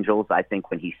with the Angels. I think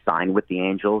when he signed with the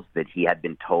Angels that he had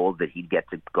been told that he'd get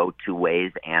to go 2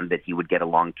 ways and that he would get a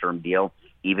long-term deal,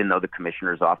 even though the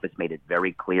commissioner's office made it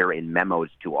very clear in memos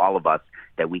to all of us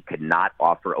that we could not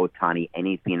offer Ohtani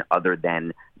anything other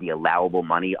than the allowable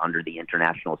money under the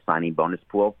international signing bonus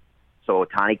pool. So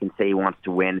Ohtani can say he wants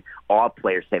to win. All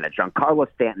players say that. Giancarlo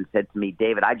Stanton said to me,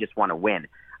 David, I just want to win.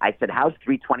 I said, how's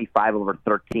 325 over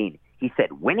 13? He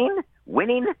said, winning?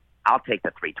 I'll take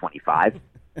the 325.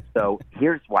 So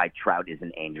here's why Trout is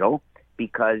an Angel,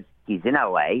 because he's in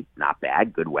L.A., not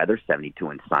bad, good weather, 72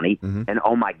 and sunny, and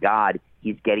oh my God,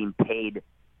 he's getting paid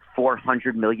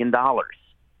 $400 million.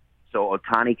 So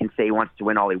Ohtani can say he wants to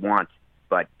win all he wants,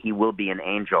 but he will be an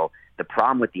Angel. The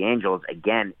problem with the Angels,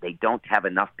 again, they don't have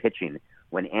enough pitching.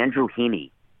 When Andrew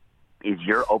Heaney is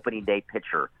your opening day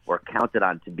pitcher or counted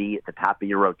on to be at the top of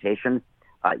your rotation,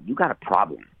 you got a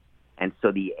problem. And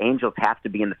so the Angels have to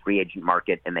be in the free agent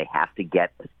market, and they have to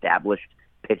get established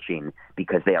pitching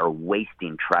because they are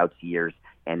wasting Trout's years,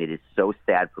 and it is so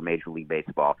sad for Major League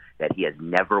Baseball that he has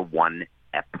never won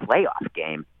a playoff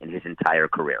game in his entire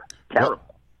career. Terrible.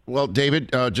 Well,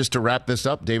 David, just to wrap this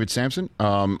up, David Samson,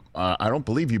 I don't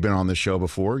believe you've been on this show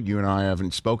before. You and I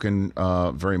haven't spoken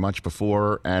very much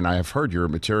before, and I have heard your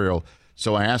material.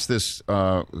 So I asked this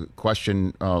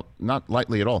question not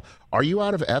lightly at all. Are you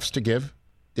out of Fs to give,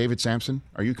 David Samson?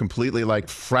 Are you completely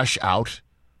fresh out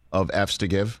of Fs to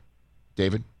give,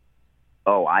 David?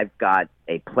 Oh, I've got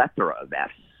a plethora of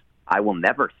Fs. I will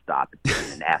never stop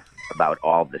giving an F about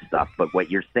all this stuff. But what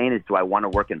you're saying is, do I want to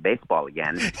work in baseball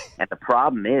again? And the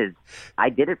problem is, I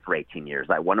did it for 18 years.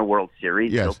 I won a World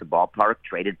Series, built a ballpark,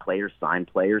 traded players, signed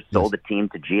players, sold a team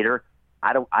to Jeter.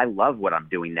 I love what I'm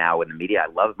doing now in the media.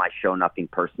 I love my show, Nothing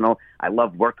Personal. I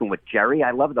love working with Jerry.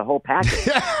 I love the whole package.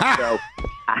 So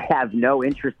I have no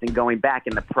interest in going back.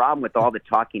 And the problem with all the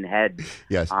talking heads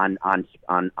on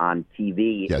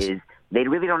TV is they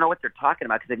really don't know what they're talking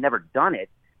about because they've never done it.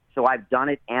 So I've done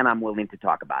it, and I'm willing to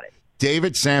talk about it.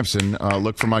 David Samson,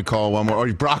 look for my call one more.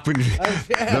 Oh, Brockman,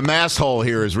 the mass hole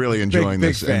here is really enjoying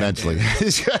this immensely.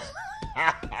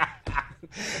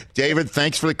 David,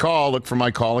 thanks for the call. Look for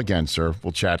my call again, sir.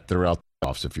 We'll chat throughout the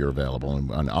offs if you're available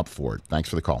and up for it. Thanks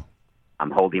for the call.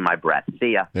 I'm holding my breath.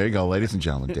 See ya. There you go, ladies and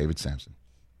gentlemen. David Samson.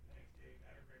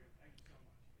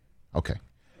 Okay.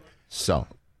 So,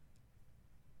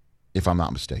 if I'm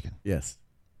not mistaken. Yes.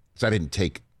 Because I didn't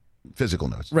take physical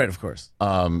notes. Right, of course.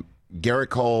 Gerrit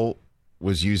Cole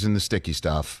was using the sticky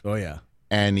stuff. Oh, yeah.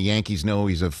 And the Yankees know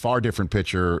he's a far different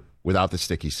pitcher without the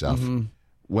sticky stuff. Mm-hmm.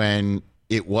 When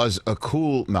it was a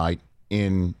cool night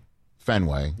in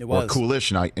Fenway, or a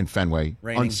coolish night in Fenway,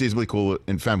 raining. Unseasonably cool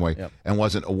in Fenway, and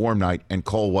wasn't a warm night, and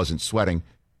Cole wasn't sweating,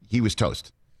 he was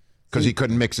toast. Because he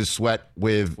couldn't mix his sweat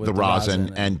with the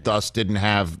rosin and thus didn't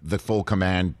have the full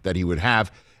command that he would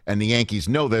have. And the Yankees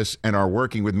know this and are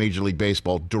working with Major League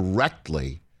Baseball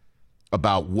directly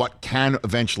about what can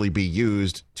eventually be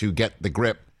used to get the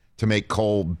grip to make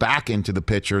Cole back into the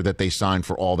pitcher that they signed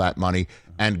for all that money,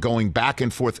 and going back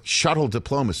and forth shuttle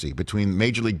diplomacy between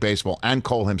Major League Baseball and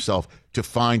Cole himself to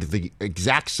find the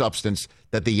exact substance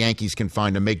that the Yankees can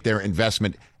find to make their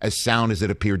investment as sound as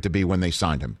it appeared to be when they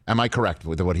signed him. Am I correct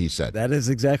with what he said? That is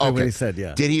exactly what he said,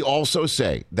 yeah. Did he also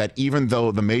say that even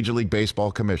though the Major League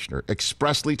Baseball commissioner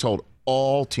expressly told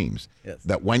all teams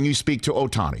that when you speak to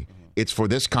Ohtani, it's for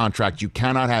this contract, you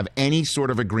cannot have any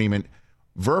sort of agreement,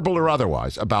 verbal or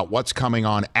otherwise, about what's coming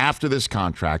on after this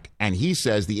contract, and he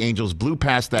says the Angels blew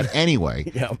past that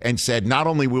anyway and said, not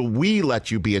only will we let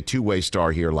you be a two-way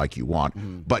star here like you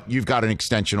want, but you've got an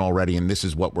extension already, and this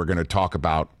is what we're going to talk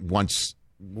about once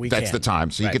the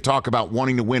time. So you could talk about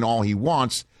wanting to win all he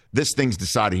wants. This thing's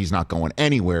decided he's not going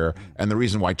anywhere, and the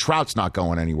reason why Trout's not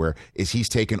going anywhere is he's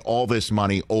taken all this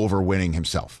money over winning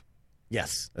himself.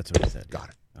 Yes, that's what he said. Got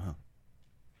it.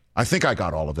 I think I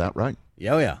got all of that right.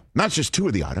 Oh, yeah. Not just two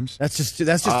of the items. That's just the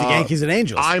Yankees and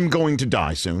Angels. I'm going to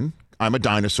die soon. I'm a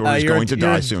dinosaur who's going to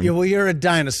die soon. Well, you're a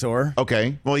dinosaur.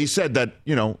 Okay. Well, he said that,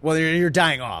 Well, you're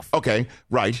dying off. Okay.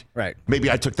 Right. Right.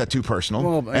 Maybe I took that too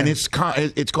personal. Well, and it's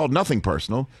called Nothing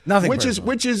Personal. Which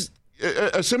is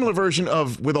a similar version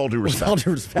of With All Due Respect. With All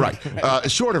Due Respect. Right. A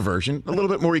shorter version, a little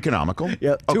bit more economical.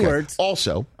 Yeah. Two words.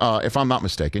 Also, if I'm not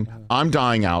mistaken, I'm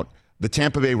dying out. The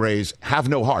Tampa Bay Rays have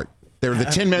no heart. They're the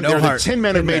Tin Men. They're the Tin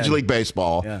Men of Major League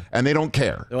Baseball, and they don't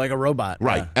care. They're like a robot,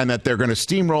 right? And that they're going to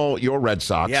steamroll your Red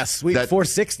Sox. Yes, sweet.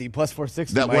 460 plus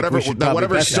 460.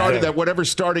 That whatever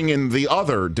starting in the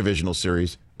other divisional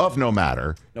series of no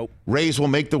matter. Nope. Rays will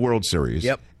make the World Series.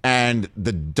 Yep. And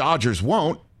the Dodgers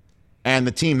won't. And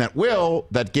the team that will,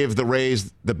 that give the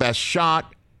Rays the best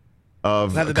shot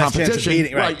of competition,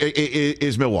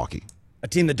 is Milwaukee. A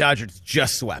team the Dodgers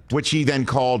just swept. Which he then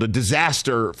called a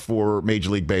disaster for Major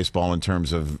League Baseball in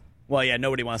terms of... Well, yeah,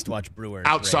 nobody wants to watch Brewers.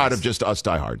 Outside of just us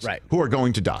diehards. Right. Who are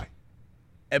going to die.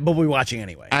 But we're watching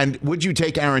anyway. And would you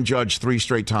take Aaron Judge 3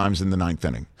 straight times in the 9th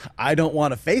inning? I don't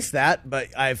want to face that, but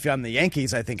if I'm the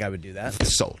Yankees, I think I would do that.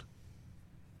 Sold.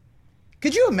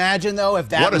 Could you imagine, though, if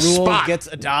that rule gets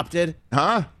adopted?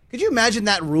 Huh? Could you imagine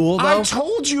that rule, though? I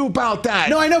told you about that.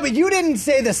 No, I know, but you didn't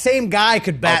say the same guy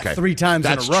could bat 3 times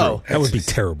in a row. True. That would be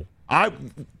terrible.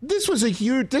 This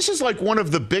is like one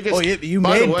of the biggest. Oh, you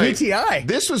made PTI.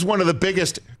 This was one of the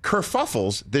biggest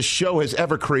kerfuffles this show has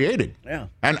ever created. Yeah.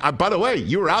 And by the way,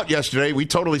 you were out yesterday. We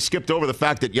totally skipped over the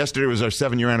fact that yesterday was our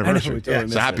 7-year anniversary.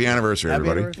 It's a happy anniversary,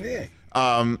 everybody. Anniversary.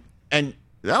 Yeah. And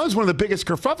that was one of the biggest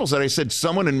kerfuffles that I said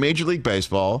someone in Major League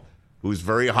Baseball who's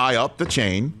very high up the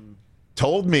chain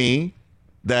told me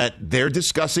that they're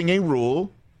discussing a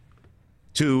rule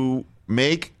to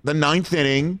make the 9th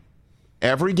inning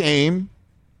every game.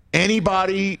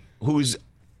 Anybody who's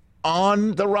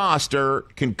on the roster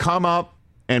can come up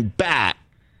and bat,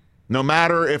 no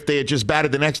matter if they had just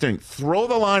batted the next inning. Throw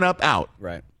the lineup out.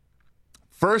 Right.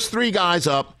 First three guys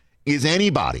up is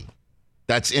anybody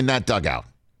that's in that dugout.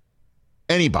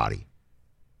 Anybody.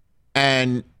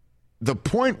 And the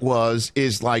point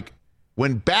is like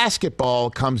when basketball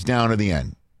comes down to the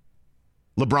end,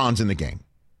 LeBron's in the game.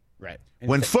 Right.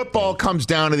 When football comes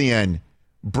down to the end,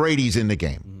 Brady's in the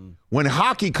game. Mm-hmm. When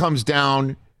hockey comes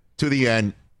down to the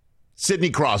end,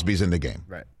 Sidney Crosby's in the game.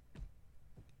 Right.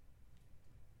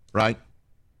 Right?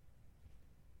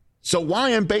 So why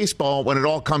in baseball, when it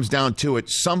all comes down to it,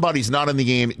 somebody's not in the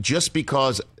game just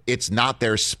because it's not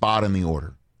their spot in the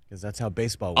order? Because that's how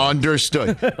baseball works.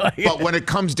 Understood. But when it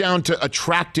comes down to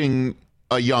attracting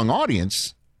a young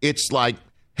audience, it's like,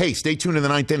 hey, stay tuned in the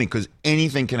ninth inning because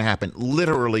anything can happen.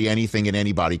 Literally anything and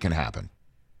anybody can happen.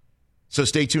 So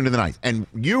stay tuned to the ninth. And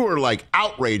you were like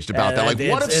outraged about that. Like,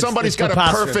 what if somebody's got a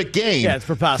perfect game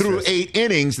through 8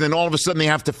 innings, then all of a sudden they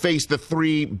have to face the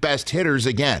 3 best hitters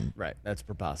again? Right. That's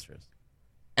preposterous.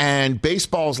 And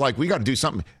baseball's like, we got to do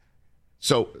something.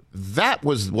 So that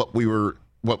was what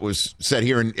was said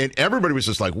here. And everybody was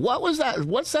just like, what was that?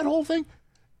 What's that whole thing?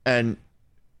 And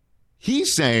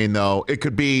he's saying, though, it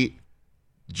could be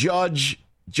Judge,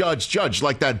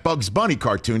 like that Bugs Bunny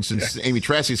cartoon, since Amy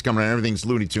Tracy's coming and everything's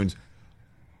Looney Tunes.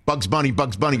 Bugs Bunny,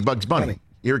 Bugs Bunny, Bugs Bunny.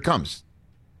 Here it comes.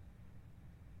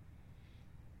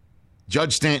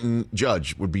 Judge Stanton,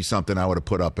 Judge would be something I would have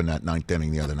put up in that 9th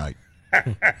inning the other night.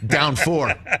 Down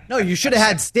 4. No, you should have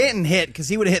had Stanton hit because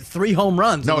he would have hit 3 home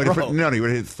runs. No, he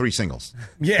would have hit 3 singles.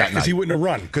 Yeah, because he wouldn't have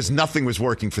run. Because nothing was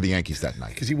working for the Yankees that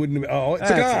night. Because he wouldn't have. Oh, it's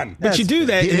a gone. But you do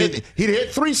that. He'd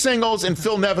hit 3 singles, and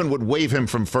Phil Nevin would wave him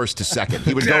from first to second.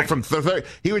 He would go from third.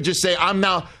 He would just say, I'm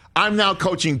now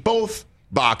coaching both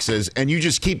boxes, and you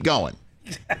just keep going.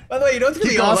 By the way, you know what's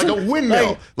going to be awesome? Like a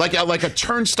windmill, like a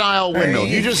turnstile windmill.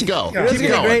 You just go. Keep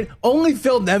going. Great. Only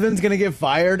Phil Nevin's going to get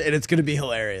fired, and it's going to be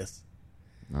hilarious.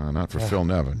 No, not for Phil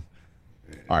Nevin.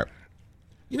 All right.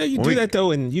 You know, you do that,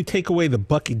 though, and you take away the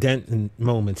Bucky Denton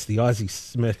moments, the Ozzie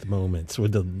Smith moments, where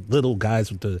the little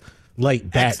guys with the light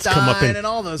bats come up and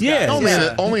all those guys.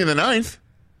 Only in the 9th.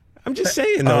 I'm just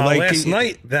saying, though. Last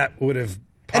night, that would have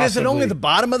possibly... And is it only the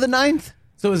bottom of the 9th?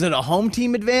 So is it a home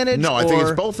team advantage? No, I think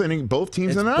it's both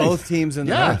teams in the 9th. Both teams in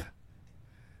the 9th.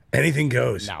 Anything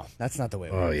goes. No, that's not the way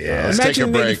it works. Oh, yeah. Imagine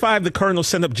in 85, the Cardinals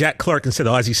sent up Jack Clark instead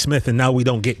of Ozzie Smith, and now we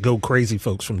don't get go crazy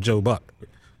folks from Joe Buck.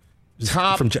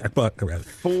 Top from Jack Buck, rather.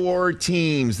 4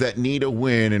 teams that need a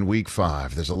win in Week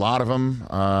 5. There's a lot of them.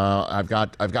 I've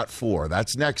got 4.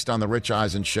 That's next on the Rich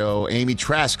Eisen Show. Amy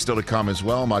Trask still to come as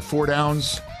well. My 4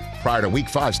 downs prior to Week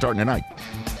 5 starting tonight.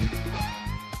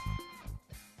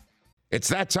 It's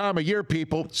that time of year,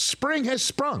 people. Spring has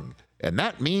sprung, and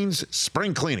that means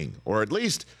spring cleaning, or at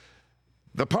least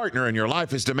the partner in your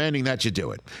life is demanding that you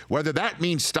do it. Whether that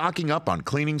means stocking up on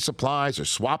cleaning supplies or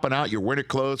swapping out your winter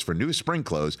clothes for new spring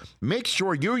clothes, make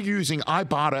sure you're using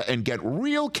Ibotta and get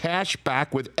real cash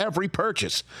back with every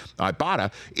purchase.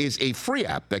 Ibotta is a free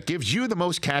app that gives you the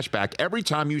most cash back every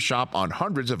time you shop on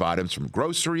hundreds of items, from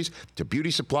groceries to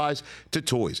beauty supplies to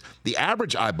toys. The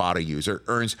average Ibotta user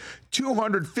earns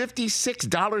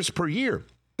 $256 per year.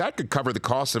 That could cover the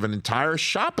cost of an entire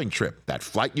shopping trip, that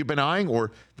flight you've been eyeing,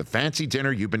 or the fancy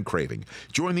dinner you've been craving.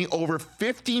 Join the over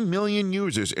 50 million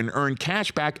users and earn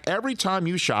cash back every time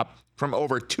you shop from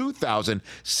over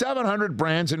 2,700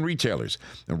 brands and retailers.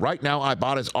 And right now,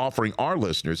 Ibotta is offering our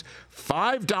listeners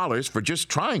 $5 for just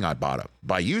trying Ibotta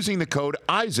by using the code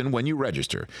EISEN when you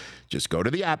register. Just go to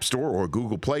the App Store or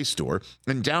Google Play Store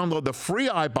and download the free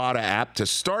Ibotta app to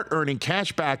start earning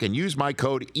cash back and use my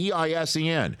code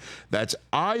EISEN. That's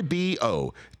IBOTTA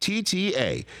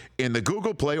in the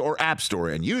Google Play or App Store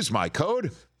and use my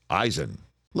code EISEN.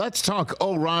 Let's talk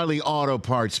O'Reilly Auto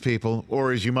Parts, people,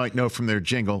 or as you might know from their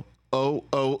jingle,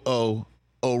 O'Reilly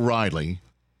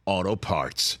Auto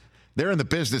Parts. They're in the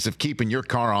business of keeping your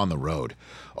car on the road.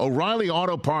 O'Reilly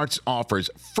Auto Parts offers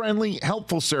friendly,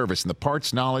 helpful service and the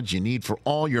parts knowledge you need for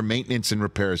all your maintenance and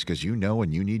repairs, because you know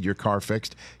when you need your car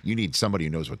fixed, you need somebody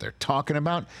who knows what they're talking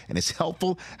about and is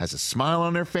helpful, has a smile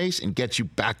on their face, and gets you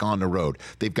back on the road.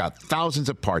 They've got thousands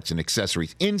of parts and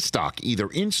accessories in stock, either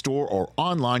in-store or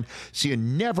online, so you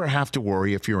never have to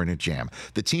worry if you're in a jam.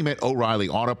 The team at O'Reilly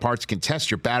Auto Parts can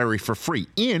test your battery for free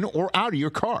in or out of your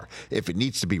car. If it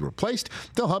needs to be replaced,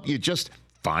 they'll help you just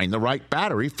find the right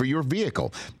battery for your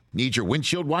vehicle. Need your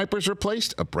windshield wipers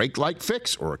replaced, a brake light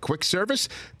fix, or a quick service?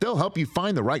 They'll help you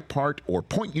find the right part or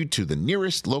point you to the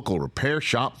nearest local repair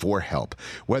shop for help.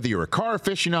 Whether you're a car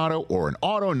aficionado or an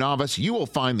auto novice, you will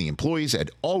find the employees at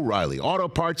O'Reilly Auto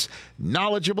Parts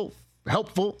knowledgeable,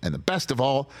 helpful, and the best of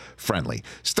all, friendly.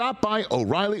 Stop by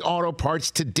O'Reilly Auto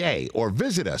Parts today or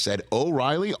visit us at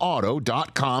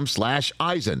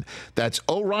O'ReillyAuto.com/Eisen. That's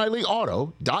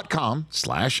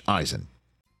O'ReillyAuto.com/Eisen.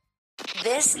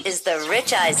 This is the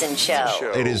Rich Eisen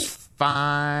Show. It is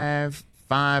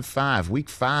 5-5, week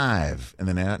 5 in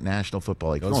the National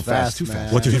Football League. Going fast, too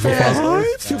fast. 1, 2, 3, 4, 5.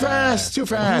 Too fast, too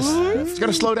fast. It's got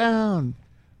to slow down.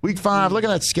 Week 5, look at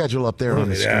that schedule up there on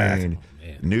the screen.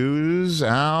 News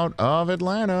out of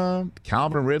Atlanta.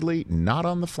 Calvin Ridley not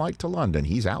on the flight to London.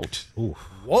 He's out. Ooh.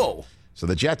 Whoa. So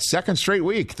the Jets, second straight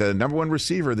week, the number one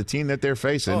receiver, the team that they're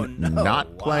facing,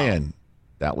 not playing.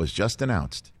 That was just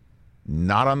announced.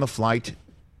 Not on the flight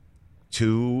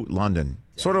to London.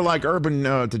 Sort of like Urban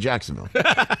to Jacksonville.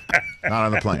 Not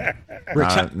on the plane.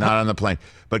 Not on the plane.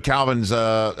 But Calvin's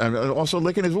also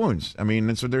licking his wounds. I mean,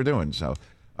 that's what they're doing. So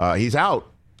he's out.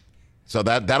 So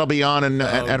that'll be on in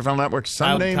NFL Network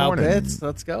Sunday morning. Kyle Pitts,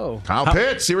 let's go. Kyle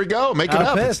Pitts, here we go. Make it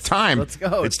up. Pitts. It's time. Let's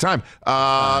go. It's time.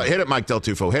 Hit it, Mike Del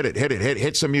Tufo. Hit it.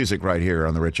 Hit some music right here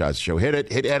on the Rich Eisen Show. Hit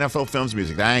it. Hit NFL Films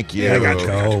music. Thank you. Yeah, I got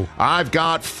you. I've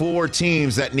got 4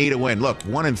 teams that need a win. Look,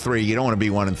 1-3. You don't want to be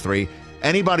 1-3.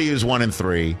 Anybody who's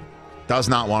 1-3 does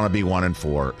not want to be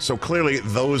 1-4. So clearly,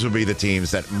 those would be the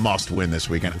teams that must win this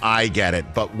weekend. I get it.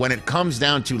 But when it comes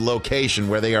down to location,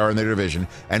 where they are in their division,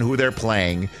 and who they're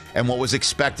playing, and what was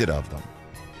expected of them,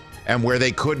 and where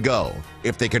they could go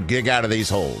if they could dig out of these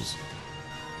holes,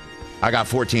 I got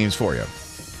 4 teams for you.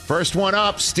 First one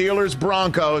up, Steelers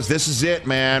Broncos. This is it,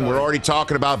 man. We're already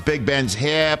talking about Big Ben's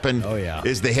hip, and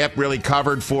is the hip really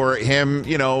covered for him,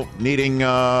 needing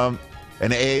an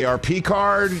AARP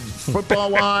card,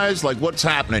 football-wise? Like, what's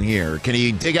happening here? Can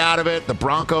he dig out of it? The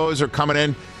Broncos are coming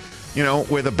in,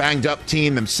 with a banged-up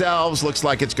team themselves. Looks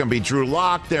like it's going to be Drew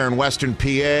Lock there in Western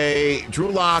PA. Drew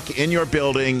Lock in your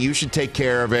building. You should take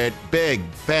care of it. Big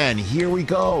Ben, here we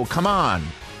go. Come on.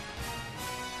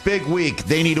 Big week.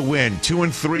 They need a win.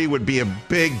 2-3 would be a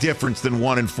big difference than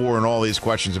 1-4 in all these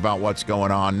questions about what's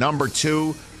going on. Number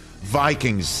 2,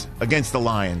 Vikings against the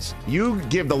Lions. You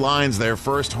give the Lions their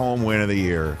first home win of the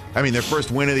year. Their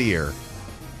first win of the year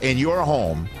in your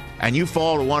home, and you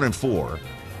fall to 1-4.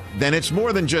 Then it's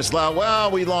more than just,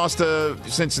 we lost to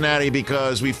Cincinnati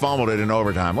because we fumbled it in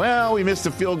overtime. Well, we missed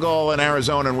a field goal in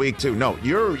Arizona in week 2. No,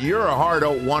 you're a hard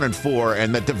 1-4,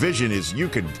 and the division is, you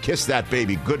could kiss that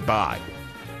baby goodbye.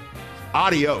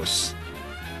 Adios.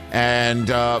 And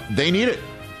they need it.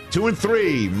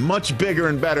 2-3, much bigger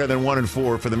and better than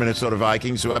 1-4 for the Minnesota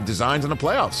Vikings, who have designs on the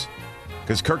playoffs.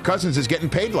 Because Kirk Cousins is getting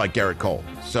paid like Gerrit Cole.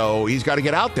 So he's got to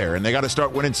get out there, and they got to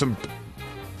start winning some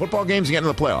football games and get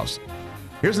into the playoffs.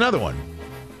 Here's another one.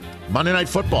 Monday Night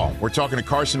Football. We're talking to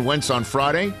Carson Wentz on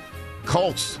Friday.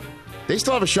 Colts, they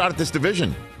still have a shot at this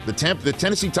division. The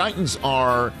Tennessee Titans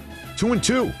are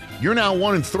 2-2. You're now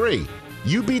 1-3.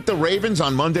 You beat the Ravens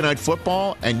on Monday Night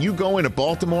Football, and you go into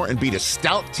Baltimore and beat a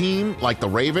stout team like the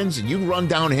Ravens, and you run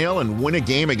downhill and win a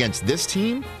game against this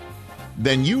team,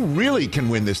 then you really can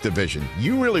win this division.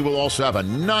 You really will also have a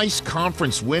nice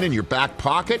conference win in your back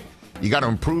pocket. You got to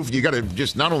improve. You got to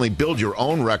just not only build your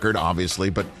own record, obviously,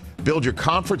 but build your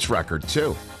conference record,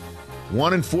 too.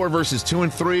 1-4 versus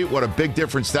 2-3, what a big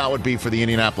difference that would be for the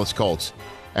Indianapolis Colts.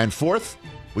 And fourth,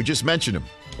 we just mentioned him.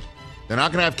 They're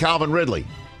not going to have Calvin Ridley.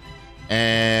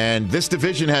 And this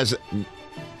division has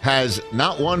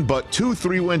not one but 2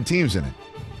 3-win teams in it.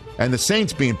 And the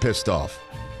Saints being pissed off.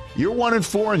 You're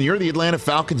 1-4 and you're the Atlanta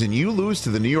Falcons, and you lose to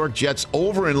the New York Jets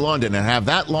over in London and have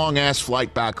that long-ass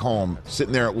flight back home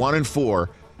sitting there at 1-4,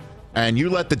 and you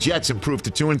let the Jets improve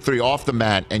to 2-3 off the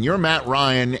mat, and you're Matt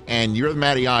Ryan and you're the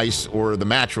Matty Ice or the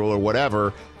Mattrell or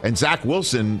whatever, and Zach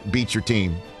Wilson beats your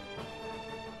team.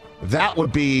 That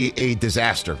would be a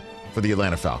disaster for the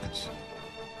Atlanta Falcons.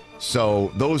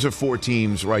 So those are 4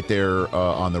 teams right there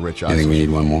on the Rich Eisen. I think we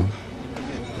need one more.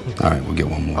 All right, we'll get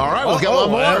one more. All right, we'll get one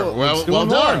more. Well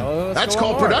done. That's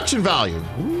called production value.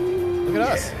 Look at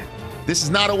us. This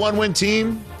is not a 1-win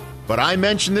team, but I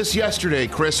mentioned this yesterday,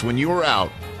 Chris, when you were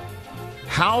out.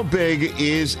 How big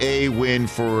is a win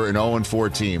for an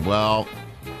 0-4 team? Well,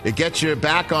 it gets you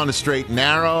back on the straight and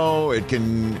narrow. It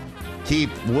can keep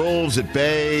Wolves at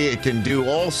bay. It can do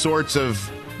all sorts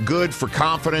of good for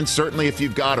confidence, certainly if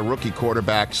you've got a rookie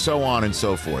quarterback, so on and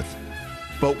so forth.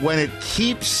 But when it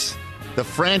keeps the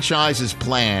franchise's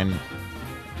plan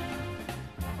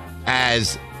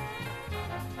as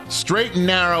straight and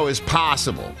narrow as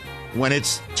possible, when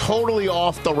it's totally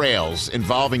off the rails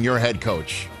involving your head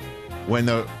coach, when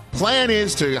the plan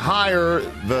is to hire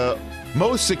the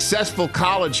most successful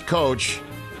college coach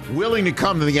willing to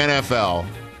come to the NFL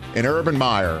in Urban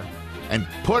Meyer and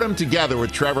put him together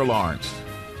with Trevor Lawrence,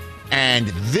 And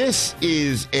this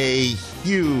is a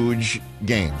huge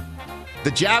game.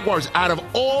 The Jaguars, out of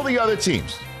all the other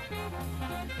teams,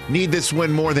 need this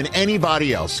win more than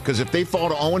anybody else, because if they fall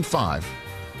to 0-5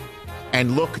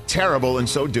 and look terrible in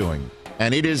so doing,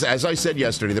 and it is, as I said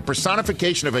yesterday, the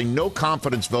personification of a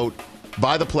no-confidence vote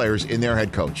by the players in their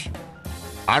head coach.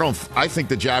 I think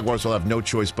the Jaguars will have no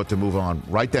choice but to move on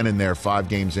right then and there, 5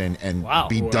 games in, and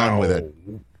be done with it.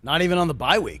 Not even on the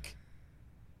bye week.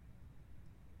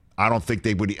 I don't think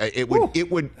they would. It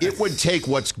would take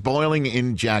what's boiling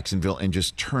in Jacksonville and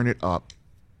just turn it up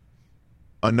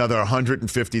another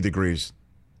 150 degrees.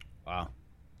 Wow.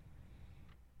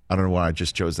 I don't know why I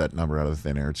just chose that number out of the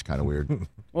thin air. It's kind of weird.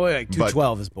 Well, like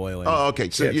 212 is boiling. Oh, okay.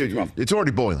 So it's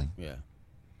already boiling. Yeah.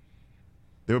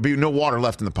 There will be no water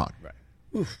left in the pot. Right.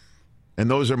 Oof. And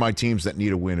those are my teams that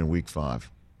need a win in Week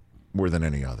 5 more than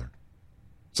any other.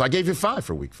 So I gave you 5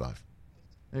 for Week 5.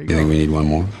 There you think we need one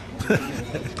more?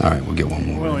 All right, we'll get one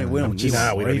more. We don't need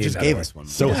one more. You just gave us one.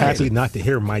 So happy not to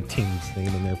hear my team's name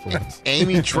in there for once.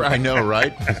 Amy I know,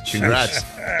 right? Congrats.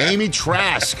 Amy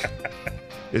Trask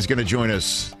is going to join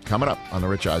us coming up on The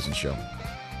Rich Eisen Show.